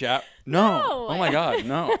 Have you showered? No. No. Oh my God,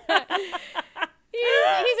 no.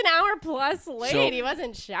 He's an hour plus late. So- He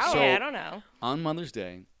wasn't showering. so- Yeah, I don't know. On Mother's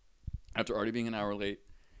Day, after already being an hour late,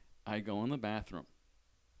 I go in the bathroom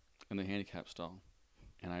in the handicap stall,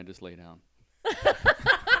 and I just lay down.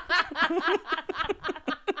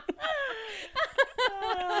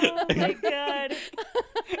 Oh my God.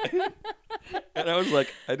 And I was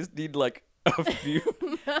like, I just need like a few.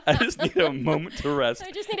 I just need a moment to rest.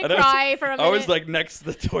 I just need to And cry for a minute. I was like next to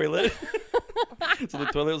the toilet. So the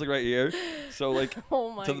toilet was like right here. So like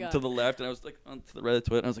oh my to God. the left, and I was like on to the right of the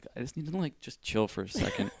toilet. And I was like, I just need to like just chill for a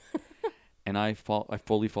second. And I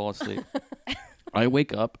fully fall asleep. I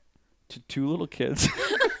wake up to 2 little kids.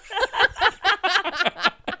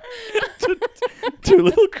 Two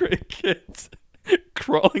little great kids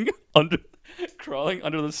crawling under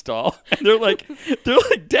the stall, and they're like, Dad. They're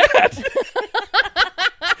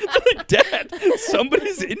like, Dad,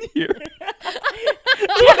 somebody's in here.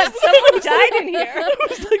 Yeah, someone died in here. I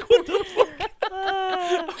was like, what the fuck?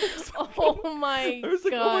 oh my I was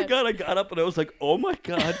like, God. oh my God. I got up and I was like, oh my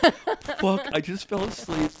God, fuck, I just fell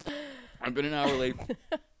asleep. I've been an hour late.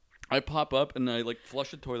 I pop up and I like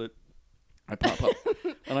flush the toilet. I pop up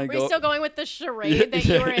and I Were go. you still going with the charade that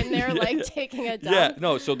you were in there, Yeah, like yeah. taking a dump? Yeah,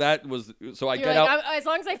 no. So that was. So I You're get like, out. as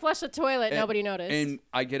long as I flush the toilet, nobody noticed. And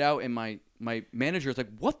I get out, and my manager is like,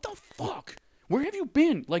 "What the fuck? Where have you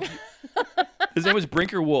been?" Like, his name was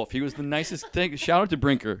Brinker Wolf. He was the nicest thing. Shout out to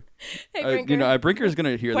Brinker. Hey, Brinker. Brinker is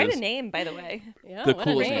gonna hear Quite this. a name, by the way. yeah, The what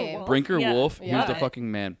coolest a name. name. Brinker Yeah. Wolf. He was the Yeah.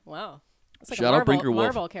 fucking man. Wow. It's like Shout a out Brinker Wolf.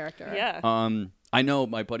 Marvel character. Yeah. I know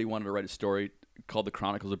my buddy wanted to write a story called The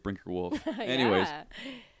Chronicles of Brinker Wolf. Anyways,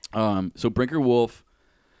 Yeah. so Brinker Wolf,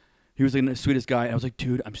 he was like the sweetest guy. I was like,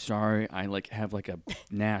 dude, I'm sorry. I like have like a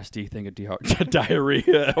nasty thing of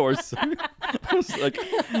diarrhea or something. I was like,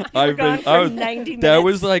 gone for 90 That minutes.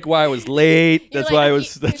 was like why I was late. You're That's like, why I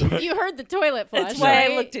was. That's why. You heard the toilet flush. That's why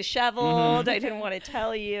right? I looked disheveled. I didn't want to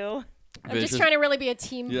tell you. I'm just trying to really be a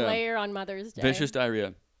team Yeah. player on Mother's Day. Vicious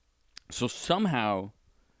diarrhea. So somehow,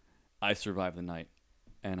 I survived the night,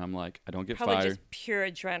 and I'm like, I don't get Probably fired. just pure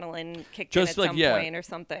adrenaline kicked Just in at like, some yeah. point or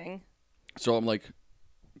something. So I'm like,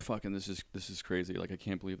 fucking, this is crazy. Like, I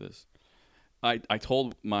can't believe this. I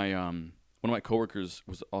told my one of my coworkers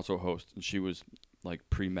was also a host, and she was like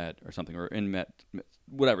pre-med or something, or in med,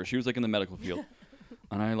 whatever. She was like in the medical field,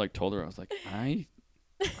 and I like told her, I was like, I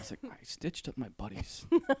stitched up my buddy's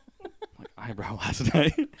like eyebrow last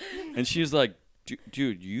night, and she's like,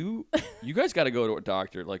 dude, you guys got to go to a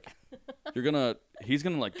doctor. Like, he's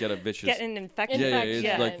gonna like get a vicious. Get an infection. Yeah, Infection,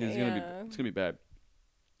 it's like it's yeah. gonna be bad.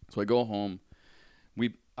 So I go home.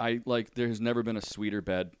 I like there's never been a sweeter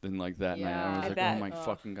bed than like that night. Yeah, I was I like, bet. oh my Ugh.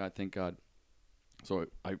 fucking God, thank God. So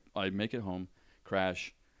I make it home,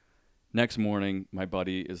 crash. Next morning, my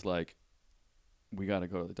buddy is like, we gotta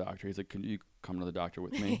go to the doctor. He's like, can you come to the doctor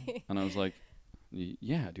with me? And I was like,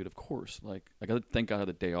 yeah, dude, of course. Like, I gotta thank God I had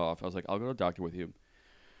the day off. I was like, I'll go to the doctor with you.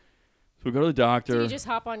 So we go to the doctor. Did you just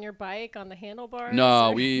hop on your bike on the handlebars?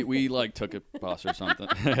 No, or- we like took a bus or something.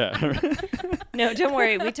 No, don't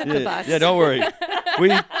worry. We took the bus. Yeah, don't worry.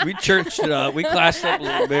 We churched it up. We classed up a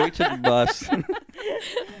little bit. We took the bus.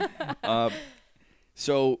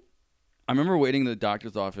 So I remember waiting in the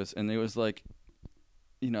doctor's office, and it was like,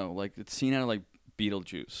 like it's seen out of like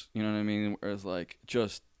Beetlejuice. You know what I mean? Where it's like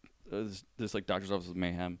just this like doctor's office with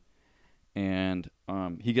mayhem, and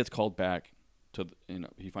he gets called back to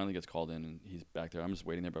he finally gets called in, and he's back there. I'm just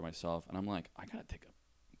waiting there by myself, and I'm like, I gotta take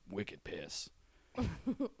a wicked piss.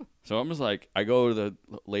 So I'm just like, I go to the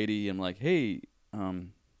lady, and I'm like, hey,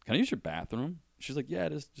 can I use your bathroom? She's like, yeah,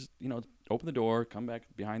 just open the door, come back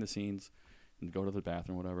behind the scenes, and go to the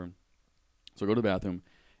bathroom, whatever. So I go to the bathroom.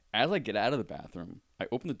 As I get out of the bathroom, I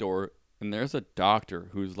open the door, and there's a doctor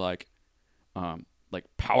who's like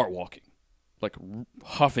power walking, like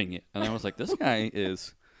huffing it. And I was like, this guy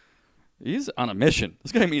he's on a mission.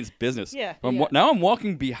 This guy means business. Yeah. Now I'm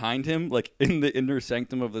walking behind him, like in the inner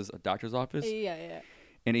sanctum of this doctor's office. Yeah.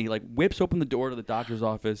 And he like whips open the door to the doctor's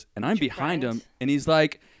office, and I'm behind friend? him, and he's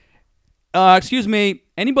like, excuse me,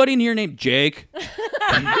 anybody in here named Jake?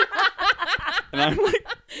 And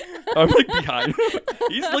I'm like behind him.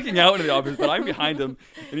 He's looking out into the office, but I'm behind him,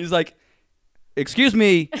 and he's like, excuse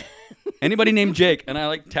me, anybody named Jake? And I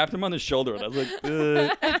like tapped him on the shoulder, and I was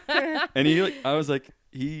like,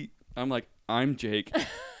 and I'm like, I'm Jake.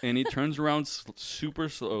 And he turns around super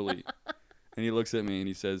slowly, and he looks at me, and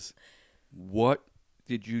he says, what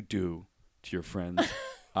did you do to your friend's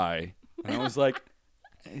eye? And I was like,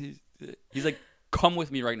 he's like, come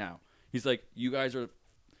with me right now. He's like, you're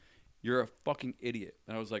a fucking idiot.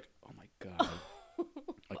 And I was like, oh my God,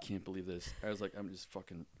 I can't believe this. I was like, he's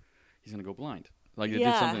going to go blind. Like, it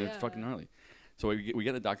did something that's fucking gnarly. So we get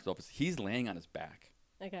to the doctor's office. He's laying on his back.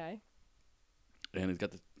 Okay. And he's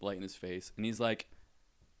got the light in his face. And he's like,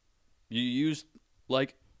 you used,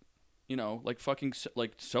 like, fucking,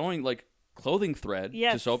 like, sewing, like, clothing thread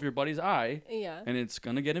to sew up your buddy's eye. Yeah. And it's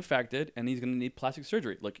going to get infected, and he's going to need plastic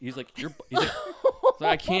surgery. Like, he's like, so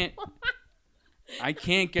I can't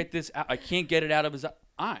get this out. I can't get it out of his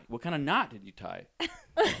eye. What kind of knot did you tie?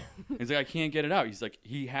 He's like, I can't get it out. He's like,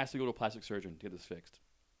 he has to go to a plastic surgeon to get this fixed.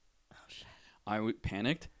 Oh, shit. I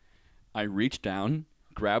panicked. I reached down,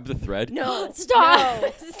 grabbed the thread. No, stop.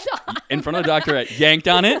 No. Stop. In front of the doctor, I yanked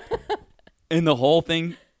on it, and the whole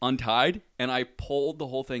thing untied, and I pulled the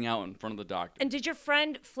whole thing out in front of the doctor. And did your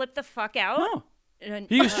friend flip the fuck out? No.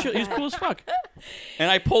 He was cool as fuck.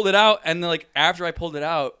 And I pulled it out, and then, like, after I pulled it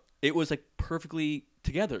out, it was like perfectly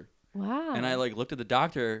together. Wow. And I like looked at the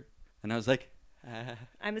doctor, and I was like,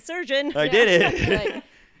 I'm a surgeon. I did it. Like,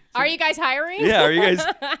 are you guys hiring? Yeah, are you guys?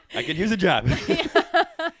 I could use a job.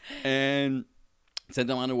 And sent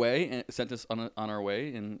them on our way, and sent us on our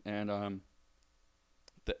way, and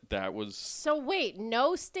that was. So wait,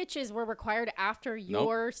 no stitches were required after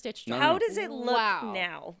your stitch job. How does it look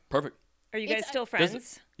now? Perfect. Are you guys still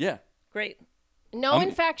friends? Yeah. Great. No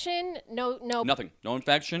infection, no. Nothing. No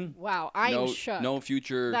infection. Wow, I'm shook. No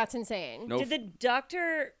future. That's insane. Did the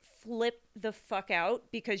doctor flip the fuck out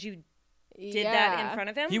because you did that in front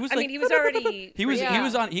of him? He was he was already.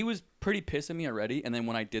 He was pretty pissed at me already, and then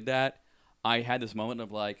when I did that, I had this moment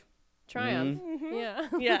of like triumph. Yeah.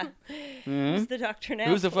 Yeah. Who's the doctor now?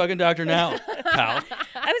 Who's the fucking doctor now, pal?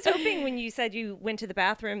 I was hoping when you said you went to the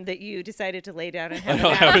bathroom that you decided to lay down and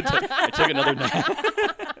have a nap. I took another nap.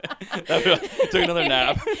 Took another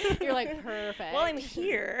nap. You're like, perfect. Well, I'm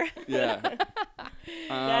here. Yeah.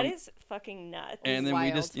 That is fucking nuts. And then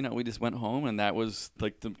wild. we just went home, and that was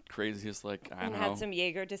like the craziest, like, I don't know. Had some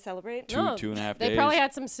Jaeger to celebrate. Two and a half days. They probably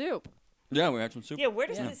had some soup. Yeah, we had some soup. Yeah, where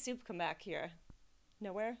does the soup come back here?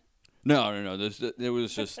 Nowhere? No. It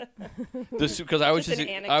was just the soup, because I was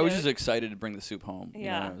just excited to bring the soup home.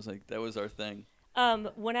 Yeah. I was like, that was our thing.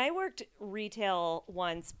 When I worked retail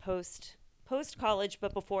once post college,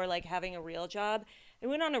 but before like having a real job, I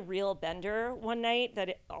went on a real bender one night that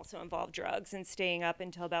it also involved drugs and staying up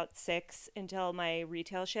until about 6 until my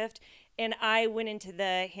retail shift. And I went into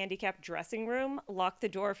the handicapped dressing room, locked the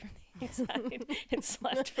door from the inside, and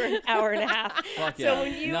slept for an hour and a half. Fuck So yeah.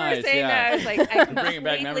 when you Nice, were saying yeah. that, I was like, I Bringing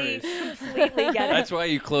back memories. completely get it. That's why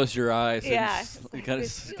you close your eyes. Yeah. You gotta,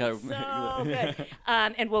 So good.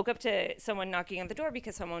 And woke up to someone knocking on the door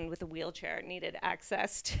because someone with a wheelchair needed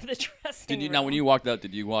access to the dressing room. Now when you walked out,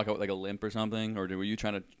 did you walk out with like a limp or something, or were you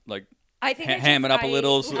trying to like? I think ham it up a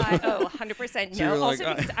little. 100% So you no. were like,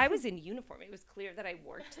 Also because I was in uniform. It was clear that I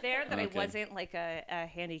worked there, that I wasn't like a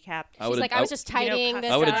handicapped. She's like, I was just tidying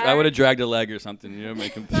this up. I would have dragged a leg or something,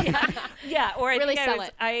 make him. Yeah, or I Really think sell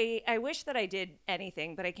it. I wish that I did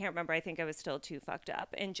anything, but I can't remember. I think I was still too fucked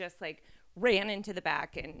up and just like ran into the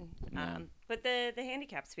back and but the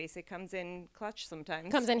handicap space, it comes in clutch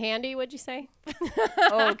sometimes. Comes in handy, would you say?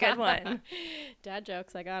 Oh, good one. Dad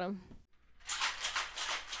jokes, I got him.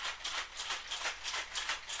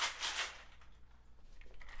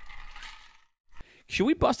 Should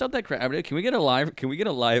we bust out that crab dip? Can we get a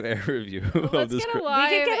live air review of Let's this get a crab?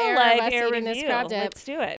 live We could get air a live of us air eating this review. crab dip. Let's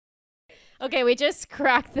do it. Okay, we just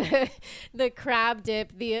cracked the crab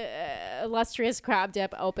dip, the illustrious crab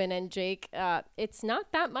dip open, and Jake, it's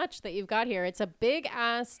not that much that you've got here. It's a big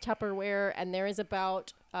ass Tupperware, and there is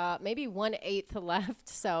about maybe 1/8 left.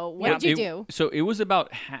 So what did you do? So it was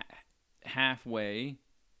about halfway,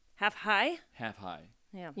 Half high. half high.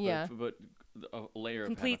 Yeah. Yeah. But a layer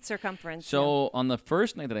Complete of circumference. So on the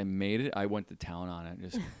first night that I made it, I went to town on it.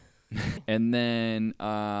 Just and then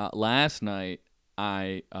last night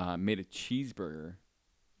I made a cheeseburger.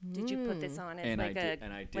 Did you put this on as And like I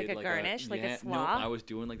a did like a garnish, like a slaw? No, I was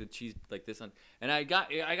doing like the cheese like this on, and I got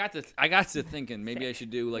to thinking maybe I should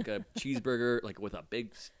do like a cheeseburger like with a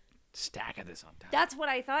big stack of this on top. That's what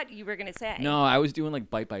I thought you were gonna say. No, I was doing like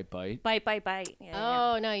bite by bite. Bite, bite, bite.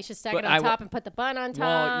 Yeah, Oh no, you should stack But it I on wa- top and put the bun on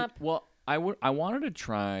top. Well, I wanted to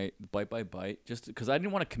try bite by bite just because I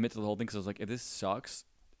didn't want to commit to the whole thing because I was like, if this sucks.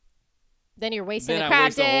 Then you're wasting Then the I crab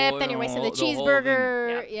waste the dip. whole- Then you're wasting the the whole thing.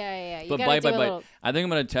 cheeseburger. Yeah. You But gotta bite do by a bite. little. I think I'm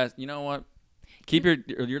gonna test. You know what? Keep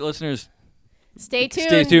your listeners. Stay tuned.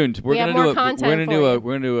 Stay tuned. We have more content for you.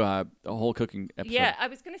 We're gonna do a whole cooking episode. Yeah, I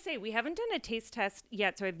was gonna say we haven't done a taste test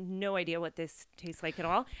yet, so I have no idea what this tastes like at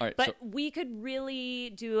all. All right, but so- we could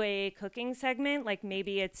really do a cooking segment, like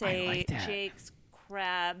maybe it's I a like that. Jake's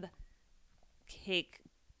crab cake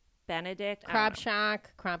Benedict. I don't Crab know.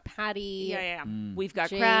 shack, crab patty. Yeah. We've got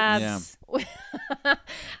Jake's. crabs.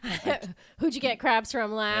 Who'd you get crabs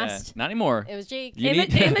from Yeah, last? not anymore. It was Jake. You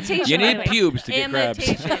need imitation, You by the need way. pubes to get crabs.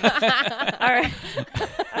 Imitation. All right.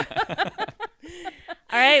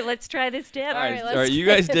 All right, let's try this dip. All right, let's all right, you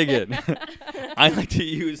guys dig it. I like to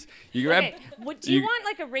use. You grab. Okay, do you you- want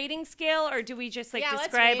like a rating scale, or do we just like Yeah, let's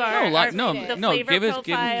describe rate it. our, No, our no, the no. flavor Give it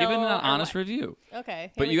profile an or honest what? review.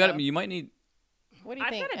 Okay. But here you we got. go. You might need. What do you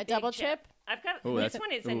I've think? got a A big double chip? I've got Ooh, this that's-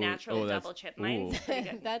 one is a ooh, natural oh, that's- double chip. Mine's ooh. pretty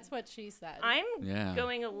good. That's what she said. I'm Yeah.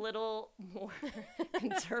 going a little more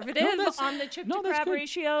conservative that's- on the chip no, to that's crab good.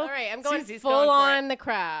 ratio. All right, I'm going Susie's full going for on it. the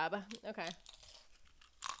crab. Okay.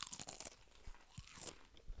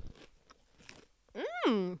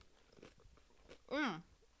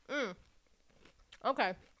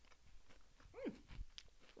 Okay.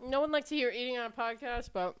 No one likes to hear eating on a podcast,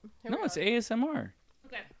 but here No, we it's are. ASMR.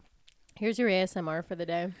 Okay. Here's your ASMR for the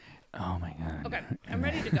day. Oh my god. Okay. I'm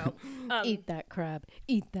ready to go. Eat that crab.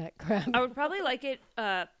 Eat that crab. I would probably like it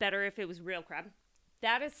better if it was real crab.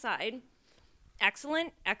 That aside,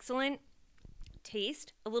 excellent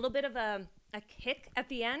taste. A little bit of a kick at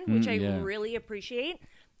the end, which I yeah. really appreciate.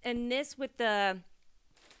 And this with the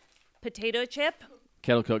potato chip.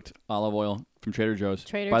 Kettle cooked olive oil from Trader Joe's.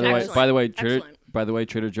 Trader by the Joe's. way, by the way, Excellent.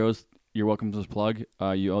 Trader Joe's. You're welcome to this plug.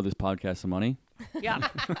 You owe this podcast some money. Yeah.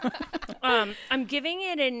 I'm giving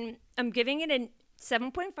it a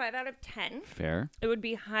 7.5 out of 10. Fair. It would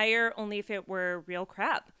be higher only if it were real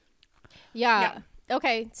crab. Yeah.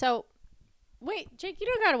 Okay, so wait, Jake, you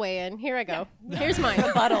don't gotta weigh in. Here I go. Here's my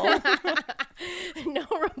rebuttal. No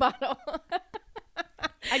rebuttal.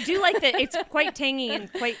 I do like that it's quite tangy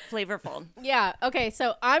and quite flavorful. Yeah. Okay.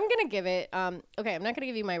 So I'm gonna give it. Okay. I'm not gonna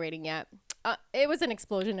give you my rating yet. It was an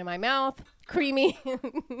explosion in my mouth. Creamy.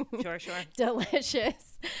 Sure.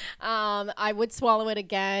 Delicious. I would swallow it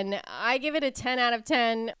again. I give it a 10 out of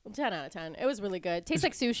 10. 10 out of 10. It was really good. Tastes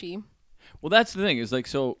like sushi. Well, that's the thing. Is like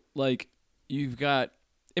so like you've got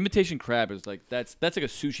imitation crab is like that's like a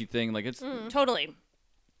sushi thing. Like it's Totally.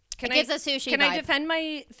 It gives a sushi Can vibe. I defend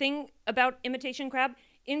my thing about imitation crab?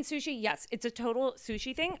 In sushi, yes, it's a total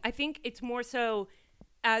sushi thing. I think it's more so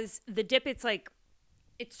as the dip, it's like,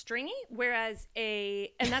 it's stringy, whereas and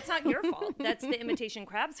that's not your fault. That's the imitation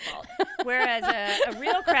crab's fault. Whereas a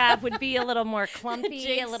real crab would be a little more clumpy,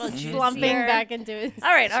 Jake's a little juicier. slumping back into his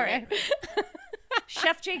All right.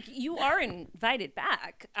 Chef Jake, you are invited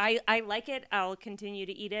back. I like it. I'll continue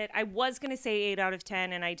to eat it. I was going to say 8 out of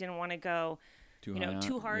 10, and I didn't want to go, too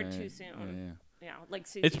too hard Yeah, too yeah, soon. yeah. Yeah, like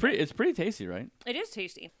Susie It's pretty. did. It's pretty tasty, right? It is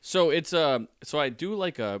tasty. So it's so I do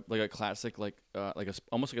like a classic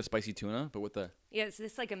almost like a spicy tuna, but with the Yeah, is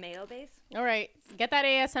this like a mayo base? All right. Get that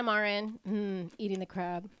ASMR in. Eating the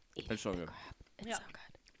crab. it's so good. It's Yeah. so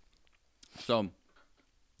good. So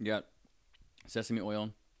you got sesame oil,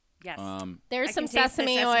 Yes. There's I some can taste the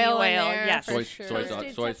sesame sesame oil in oil, there. yes. For soy sure. soy sauce,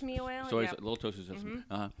 Toasted soy sesame oil, soy yeah. a little toasted sesame,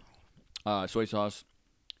 soy sauce,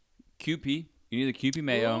 QP. You need the QP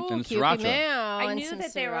mayo Ooh, and the Kewpie sriracha. mayo I and knew some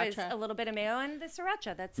that there was sriracha. a little bit of mayo and the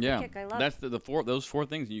sriracha. That's the Yeah, kick I love. that's those four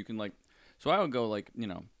things you can like. So I would go like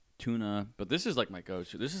tuna, but this is like my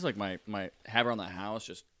go-to. This is like my have around the house,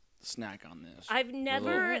 just snack on this. I've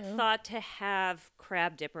never thought to have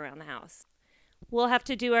crab dip around the house. We'll have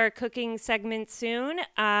to do our cooking segment soon.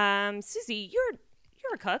 Susie,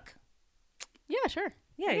 you're a cook. Yeah, sure.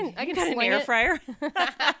 Yeah, I can got an sling air it. fryer.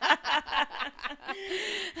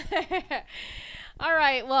 All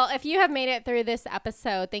right. Well, if you have made it through this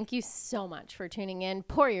episode, thank you so much for tuning in.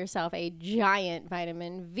 Pour yourself a giant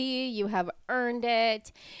vitamin V. You have earned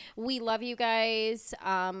it. We love you guys.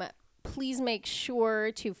 Please make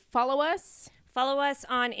sure to follow us. Follow us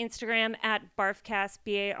on Instagram at BarfCast,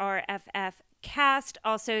 BARFF Cast.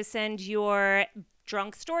 Also send your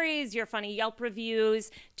drunk stories, your funny Yelp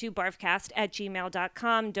reviews to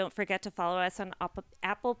barfcast@gmail.com. Don't forget to follow us on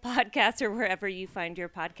Apple Podcasts or wherever you find your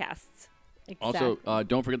podcasts. Also,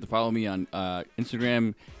 don't forget to follow me on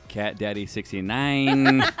Instagram,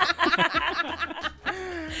 CatDaddy69.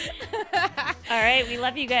 All right, we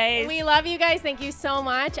love you guys. We love you guys. Thank you so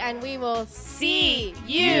much. And we will see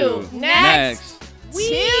you You next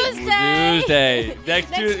Tuesday. Next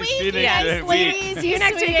week. Yes, Yes, ladies. See you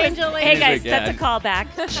next sweet week. angel Hey ladies. guys, again. that's a callback.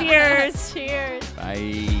 Cheers. Cheers.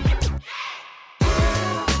 Bye.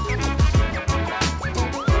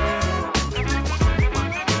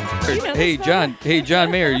 know Hey this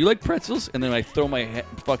John, Mayer, you like pretzels? And then I throw my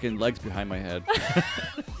fucking legs behind my head.